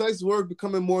 is sex work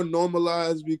becoming more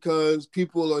normalized because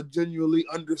people are genuinely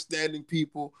understanding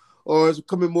people, or is it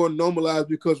becoming more normalized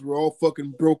because we're all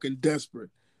fucking broke and desperate?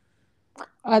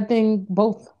 I think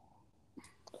both.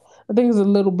 I think it's a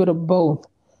little bit of both.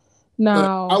 Like,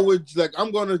 Now,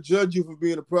 I'm gonna judge you for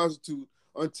being a prostitute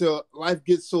until life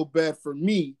gets so bad for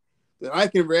me that I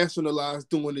can rationalize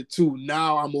doing it too.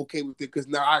 Now I'm okay with it because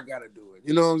now I gotta do it.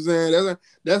 You know what I'm saying?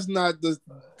 That's not the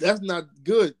that's not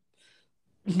good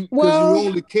because you well,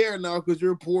 only care now because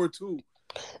you're poor too.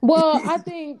 I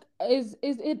think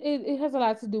it has a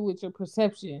lot to do with your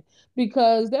perception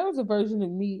because there was a version of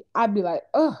me I'd be like,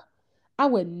 ugh, I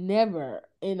would never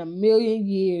in a million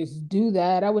years do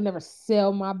that. I would never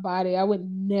sell my body. I would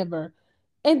never.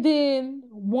 And then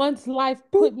once life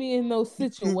put me in those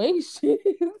situations,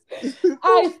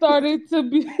 I started to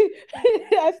be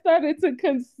I started to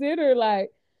consider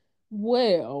like,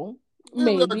 well,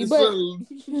 Maybe I maybe, can but settle.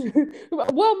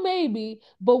 well, maybe,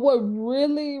 but what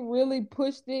really, really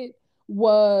pushed it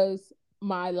was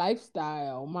my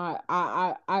lifestyle.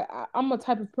 I'm a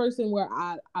type of person where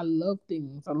I love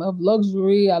things. I love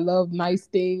luxury. I love nice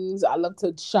things. I love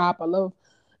to shop.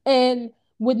 And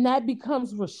when that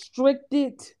becomes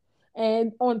restricted,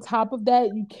 and on top of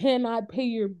that, you cannot pay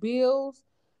your bills,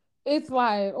 it's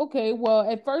like, okay, well,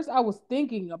 at first I was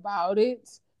thinking about it.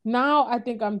 Now I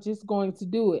think I'm just going to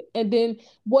do it. And then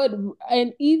what,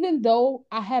 and even though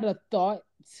I had a thought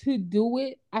to do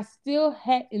it, I still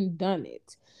hadn't done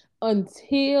it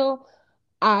until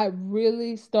I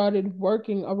really started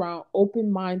working around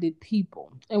open-minded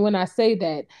people. And when I say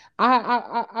that,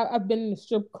 I've been in a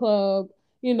strip club.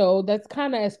 You know, that's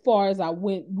kind of as far as I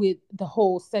went with the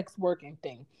whole sex working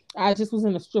thing. I just was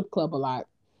in a strip club a lot.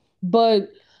 But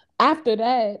after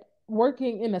that,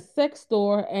 working in a sex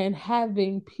store and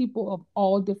having people of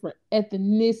all different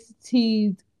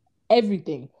ethnicities,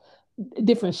 everything,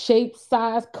 different shapes,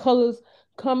 size, colors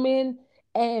come in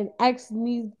and ask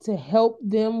me to help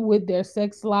them with their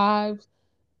sex lives,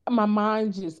 my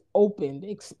mind just opened,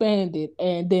 expanded,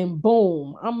 and then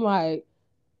boom, I'm like,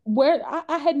 where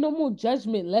I had no more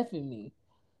judgment left in me.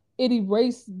 It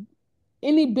erased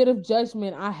any bit of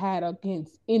judgment I had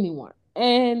against anyone.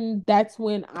 And that's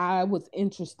when I was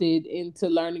interested into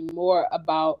learning more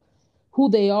about who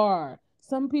they are.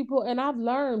 Some people, and I've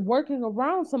learned working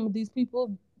around some of these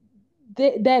people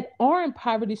that aren't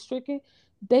poverty stricken,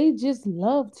 they just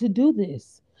love to do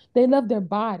this. They love their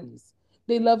bodies.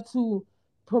 They love to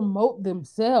promote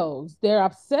themselves. They're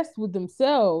obsessed with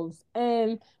themselves.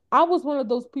 And I was one of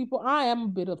those people. I am a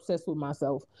bit obsessed with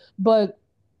myself, but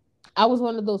I was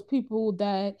one of those people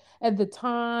that at the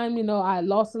time, you know, I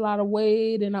lost a lot of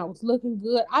weight and I was looking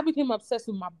good. I became obsessed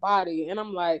with my body and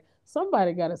I'm like,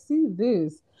 somebody got to see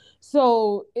this.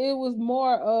 So it was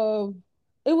more of,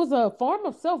 it was a form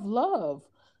of self love,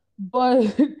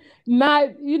 but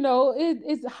not, you know,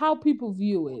 it's how people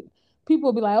view it.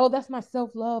 People be like, oh, that's my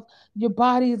self love. Your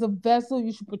body is a vessel.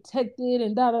 You should protect it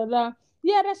and da da da.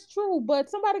 Yeah, that's true, but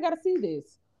somebody got to see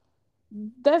this.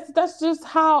 That's just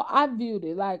how I viewed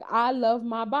it. Like I love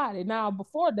my body. Now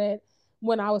before that,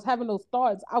 when I was having those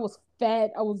thoughts, I was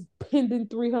fat. I was pending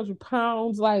 300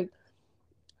 pounds. Like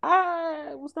I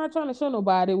was not trying to show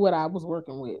nobody what I was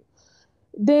working with.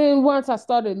 Then once I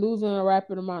started losing a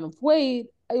rapid amount of weight,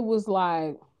 it was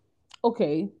like,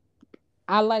 okay,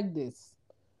 I like this.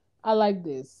 I like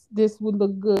this. This would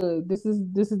look good. This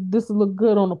will look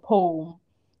good on a poll.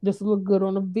 This will look good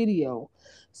on a video.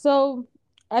 So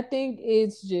I think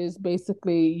it's just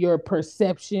basically your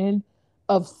perception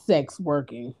of sex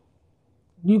working.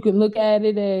 You can look at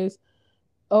it as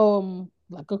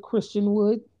like a Christian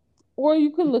would, or you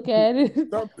can look at it.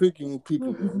 Stop picking with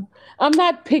people, man. I'm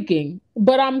not picking,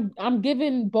 but I'm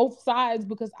giving both sides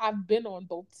because I've been on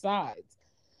both sides.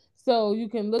 So you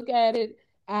can look at it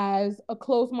as a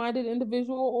closed-minded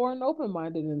individual or an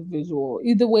open-minded individual.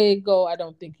 Either way it go, I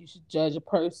don't think you should judge a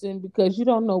person because you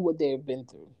don't know what they've been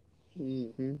through.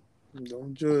 Hmm.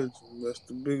 Don't judge. That's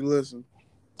the big lesson.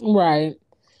 Right.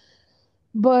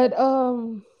 But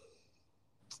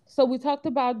so we talked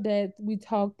about that. We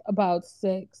talked about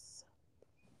sex.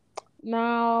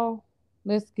 Now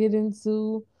let's get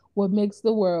into what makes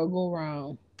the world go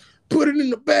round. Put it in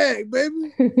the bag,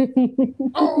 baby.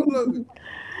 All of it.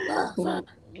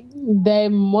 That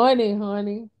money,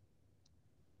 honey.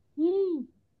 Hmm.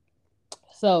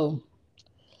 So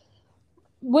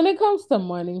when it comes to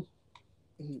money,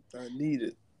 I need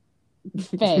it.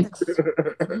 facts.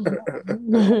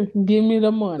 Give me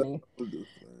the money.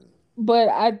 But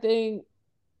I think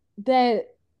that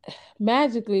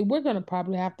magically we're gonna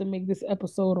probably have to make this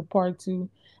episode a part two.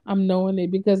 I'm knowing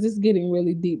it because it's getting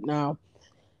really deep now.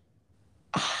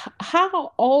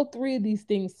 How all three of these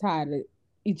things tie to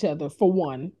each other for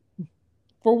one.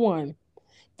 For one.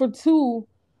 For two,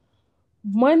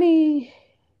 money,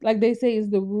 like they say, is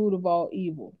the root of all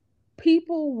evil.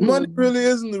 People Money will really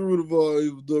isn't the root of all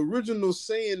evil. The original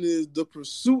saying is the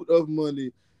pursuit of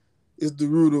money is the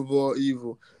root of all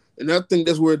evil. And I think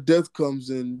that's where death comes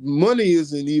in. Money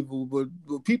isn't evil, but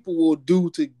what people will do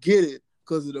to get it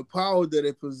because of the power that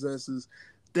it possesses,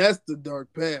 that's the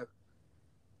dark path.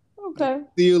 They'll okay.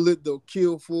 steal it, they'll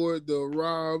kill for it, they'll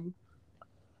rob.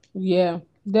 Yeah.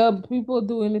 The people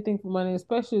do anything for money,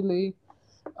 especially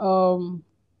um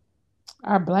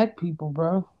our black people,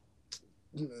 bro.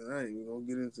 I ain't even gonna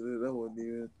get into this. That wasn't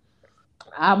even.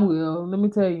 I will. Let me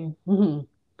tell you.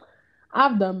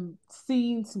 I've done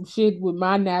seen some shit with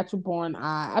my natural born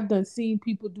eye. I've done seen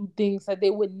people do things that they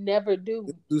would never do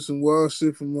Do some wild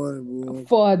shit for money, boy.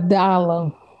 for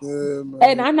 $1. Yeah, And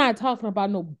man. I'm not talking about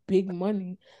no big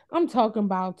money. I'm talking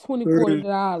about 20, 40 30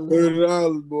 dollars.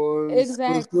 $30, boys. Let's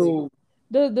Exactly. go.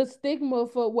 The stigma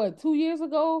for what, 2 years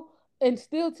ago and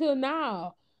still till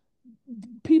now.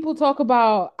 People talk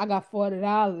about I got $40. I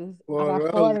got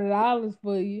 $40. $40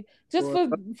 for you. Just for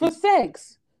 $40.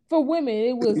 sex. For women,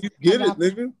 it was You I get it, got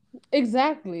nigga.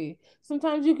 exactly.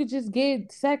 Sometimes you could just get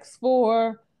sex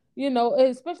for,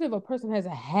 especially if a person has a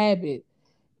habit.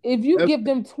 If you That's, give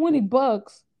them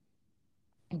 $20,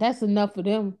 that's enough for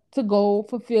them to go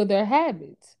fulfill their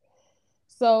habits.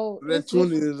 So that it's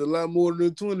 20 just is a lot more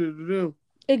than 20 to them.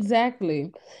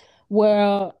 exactly.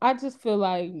 Well, I just feel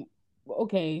like,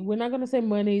 okay, we're not gonna say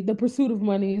money. The pursuit of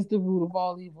money is the root of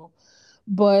all evil,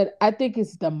 but I think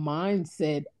it's the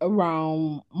mindset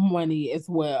around money as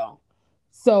well.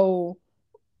 So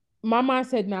my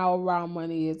mindset now around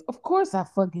money is, of course, I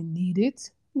fucking need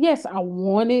it. Yes, I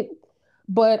want it,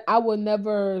 but I will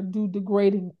never do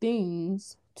degrading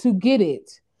things to get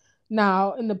it.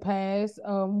 Now, in the past,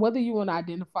 whether you want to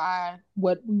identify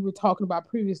what we were talking about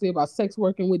previously about sex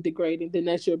working with degrading, then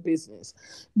that's your business.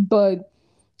 But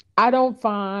I don't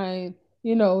find,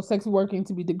 sex working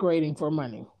to be degrading for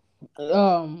money.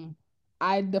 Um,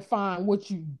 I define what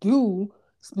you do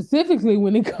specifically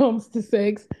when it comes to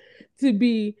sex to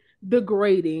be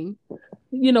degrading,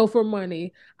 for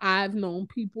money. I've known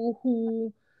people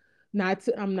who,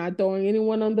 I'm not throwing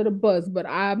anyone under the bus, but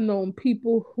I've known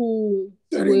people who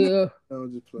That ain't not. will I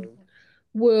was just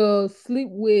playing. sleep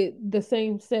with the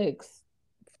same sex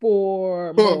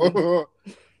for money.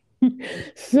 I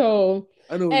So,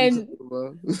 know what you're and talking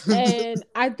about.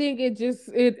 I think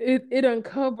it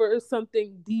uncovers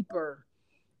something deeper,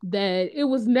 that it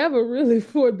was never really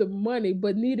for the money,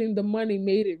 but needing the money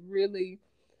made it really,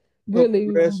 Help really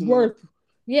rational. worth.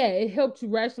 Yeah, it helped you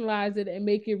rationalize it and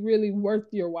make it really worth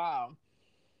your while.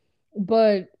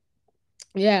 But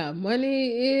yeah,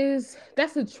 money is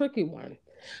that's a tricky one,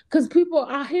 because people,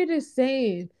 I hear this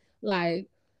saying like,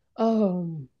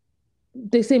 um,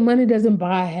 they say money doesn't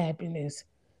buy happiness.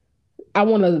 I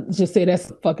want to just say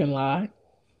that's a fucking lie.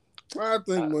 I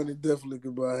think Uh, money definitely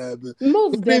could buy happiness.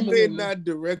 Most Money may definitely. not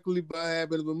directly buy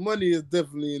happiness, but money is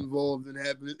definitely involved in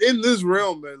happiness in this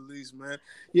realm, at least, man.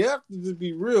 You have to just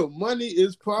be real. Money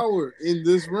is power in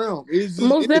this realm. It just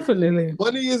Most is. definitely.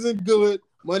 Money isn't good.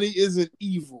 Money isn't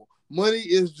evil. Money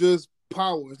is just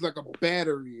power. It's like a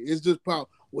battery. It's just power.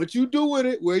 What you do with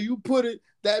it, where you put it,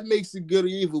 that makes it good or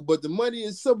evil. But the money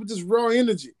itself is just raw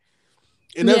energy,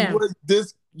 and that's Yeah. what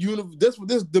that's what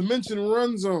this dimension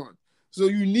runs on. So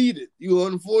you need it. You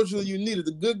unfortunately you need it.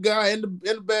 The good guy and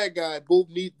the bad guy both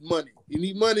need money. You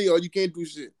need money or you can't do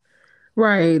shit.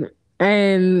 Right.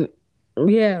 And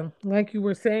yeah, like you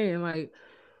were saying, like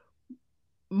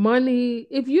money,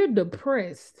 if you're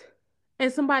depressed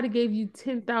and somebody gave you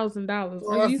 $10,000, are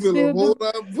Oh, I you feel a still whole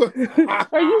lot better.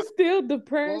 are you still Boy,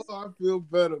 depressed? I feel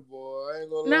better, boy. I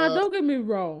ain't gonna Now, lie. don't get me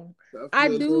wrong. I I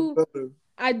feel a little do better.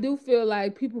 I do feel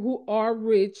like people who are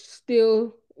rich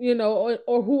still,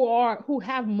 or who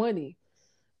have money,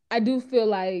 I do feel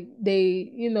like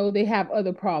they have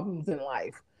other problems in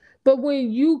life. But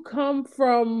when you come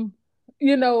from,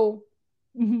 you know,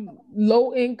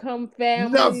 low income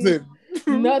families, Nothing.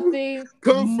 nothing,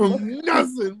 Come from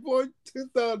nothing, boy.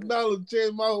 $10,000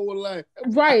 changed my whole life.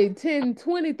 right, 10,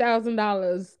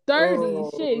 $20,000, 30,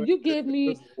 Oh shit, man, you give me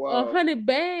that's a wild. 100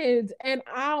 bands and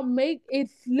I'll make it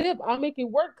flip. I'll make it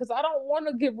work because I don't want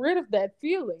to get rid of that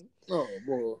feeling. Oh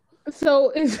boy,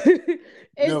 So it's it's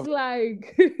never.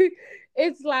 like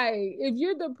it's like if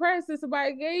you're depressed and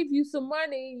somebody gave you some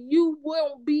money, you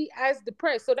won't be as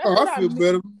depressed. So that's Oh, what I I feel mean.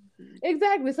 better.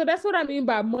 Exactly. So that's what I mean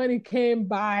by money can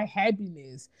buy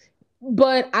happiness.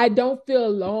 But I don't feel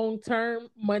long term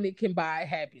money can buy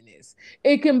happiness.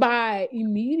 It can buy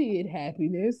immediate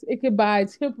happiness. It can buy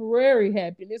temporary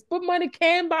happiness, but money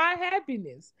can buy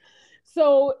happiness.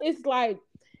 So it's like,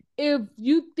 if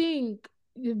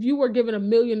you were given $1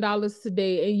 million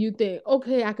today and you think,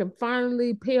 okay, I can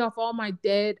finally pay off all my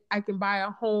debt, I can buy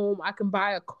a home, I can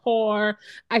buy a car,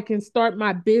 I can start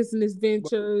my business But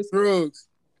ventures, drugs,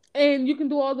 and you can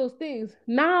do all those things.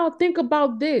 Now think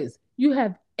about this. You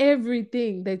have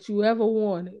everything that you ever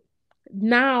wanted.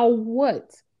 Now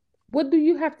what? What do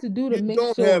you have to do to you make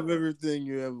don't sure? have everything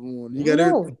you ever wanted. You got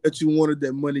everything No. that you wanted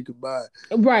that money could buy.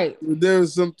 Right. There are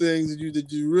some things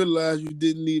that you realize you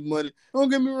didn't need money. Don't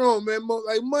get me wrong, man.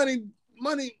 Like money.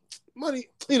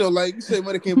 Like you say,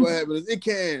 money can't buy happiness. It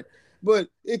can, but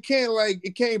it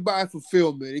can't buy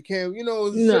fulfillment. It can't. There's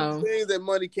certain No. things that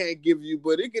money can't give you,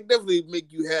 but it can definitely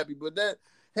make you happy. But that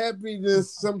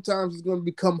happiness sometimes is going to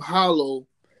become hollow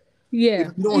if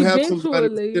Yeah. you don't have somebody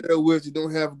to Eventually. share with. You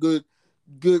don't have good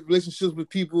relationships with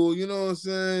people. You know what I'm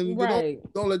saying? But don't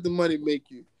Right. don't let the money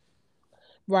make you.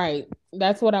 Right.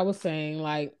 That's what I was saying.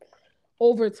 Like,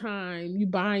 over time, you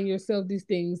buying yourself these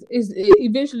things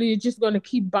eventually you're just going to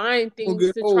keep buying Don't things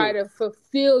get to try old. to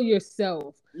fulfill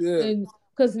yourself. Yeah. And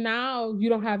because now you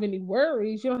don't have any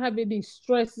worries, you don't have any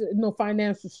stress, no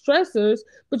financial stressors,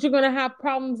 but you're going to have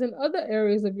problems in other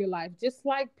areas of your life, just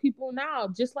like people now,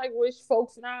 just like rich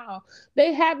folks now.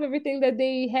 They have everything that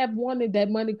they have wanted that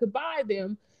money could buy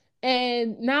them,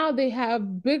 and now they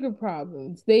have bigger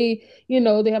problems. They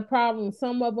have problems.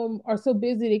 Some of them are so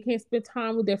busy they can't spend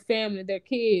time with their family, their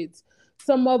kids.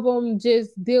 Some of them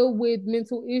just deal with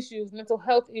mental issues, mental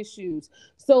health issues.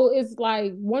 So it's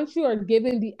like once you are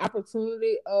given the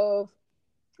opportunity of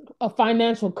a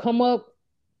financial come up,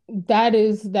 that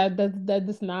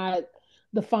does not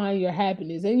define your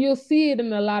happiness. And you'll see it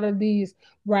in a lot of these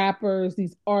rappers,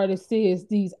 these artists,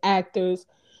 these actors.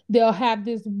 They'll have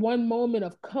this one moment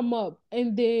of come up,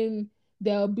 and then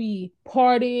they'll be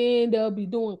partying, they'll be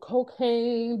doing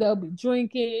cocaine, they'll be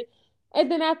drinking, and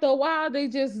then after a while they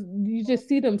just you just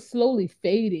see them slowly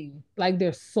fading, like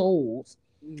their souls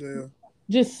Yeah,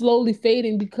 just slowly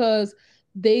fading because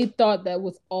they thought that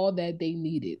was all that they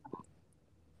needed.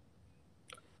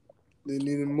 they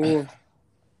needed more.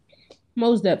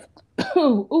 Most definitely.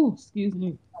 Oh, excuse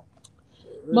me.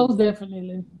 Most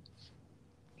definitely.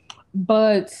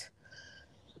 But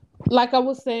like I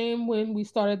was saying when we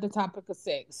started the topic of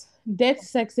sex, death,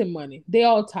 sex, and money, they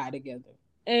all tie together.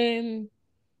 And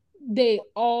they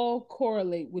all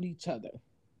correlate with each other.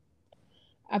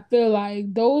 I feel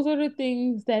like those are the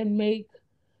things that make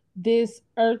this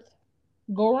earth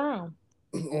go round.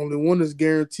 Only one is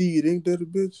guaranteed, ain't that a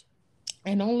bitch?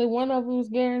 And only one of them is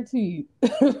guaranteed.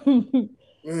 Man,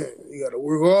 you gotta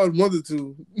work hard, mother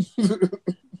to.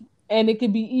 And it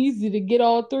can be easy to get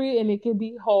all three, and it can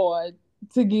be hard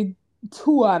to get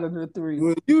two out of the three.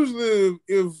 Well, usually,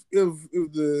 if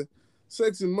the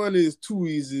sex and money is too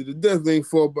easy, the death ain't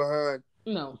far behind.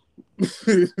 No,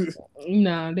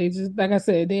 no, they just like I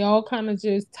said, they all kind of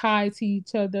just tie to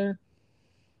each other.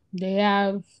 They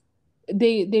have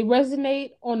they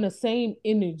resonate on the same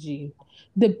energy,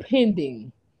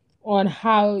 depending on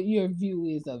how your view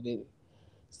is of it.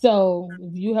 So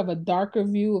if you have a darker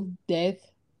view of death,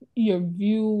 your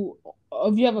view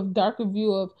if you have a darker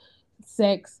view of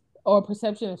sex or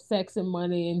perception of sex and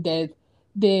money and death,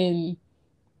 then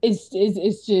it's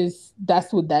just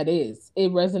that's what that is.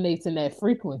 It resonates in that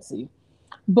frequency.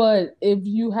 But if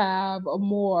you have a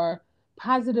more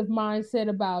positive mindset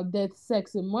about death,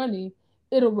 sex, and money,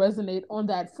 it'll resonate on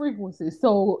that frequency.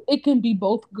 So it can be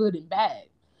both good and bad.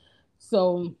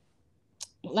 So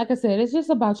like I said, it's just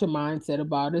about your mindset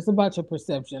about it. It's about your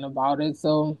perception about it.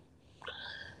 So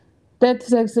that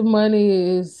sex and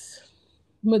money is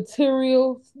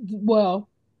material. Well,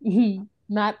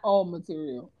 not all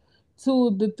material. Two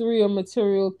of the three are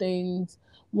material things.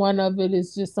 One of it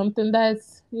is just something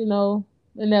that's,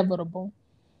 inevitable.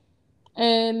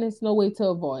 And there's no way to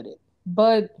avoid it.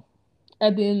 But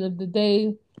at the end of the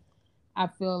day, I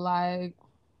feel like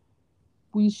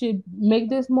we should make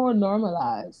this more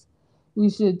normalized. We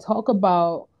should talk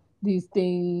about these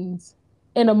things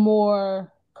in a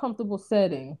more comfortable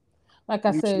setting. Like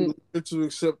I We should said, learn to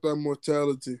accept our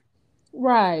mortality.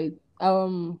 right.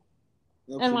 And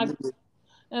like Absolutely.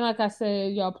 and like I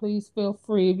said, y'all please feel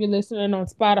free if you're listening on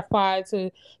Spotify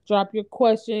to drop your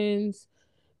questions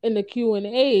in the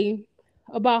Q&A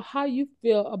about how you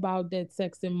feel about dead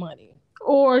sex and money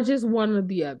or just one or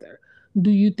the other.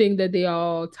 Do you think that they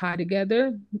all tie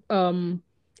together? Um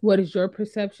what is your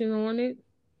perception on it?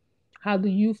 How do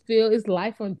you feel? Is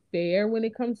life unfair when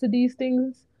it comes to these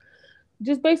things?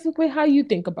 Just basically how you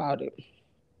think about it.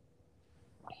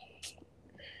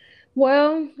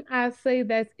 Well, I say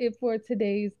that's it for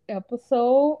today's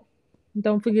episode.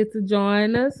 Don't forget to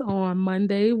join us on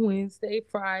Monday, Wednesday,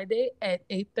 Friday at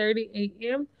 8:30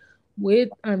 a.m. with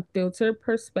Unfiltered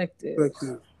Perspectives.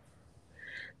 Effective.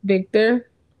 Victor,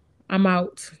 I'm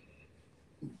out.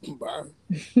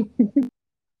 Bye.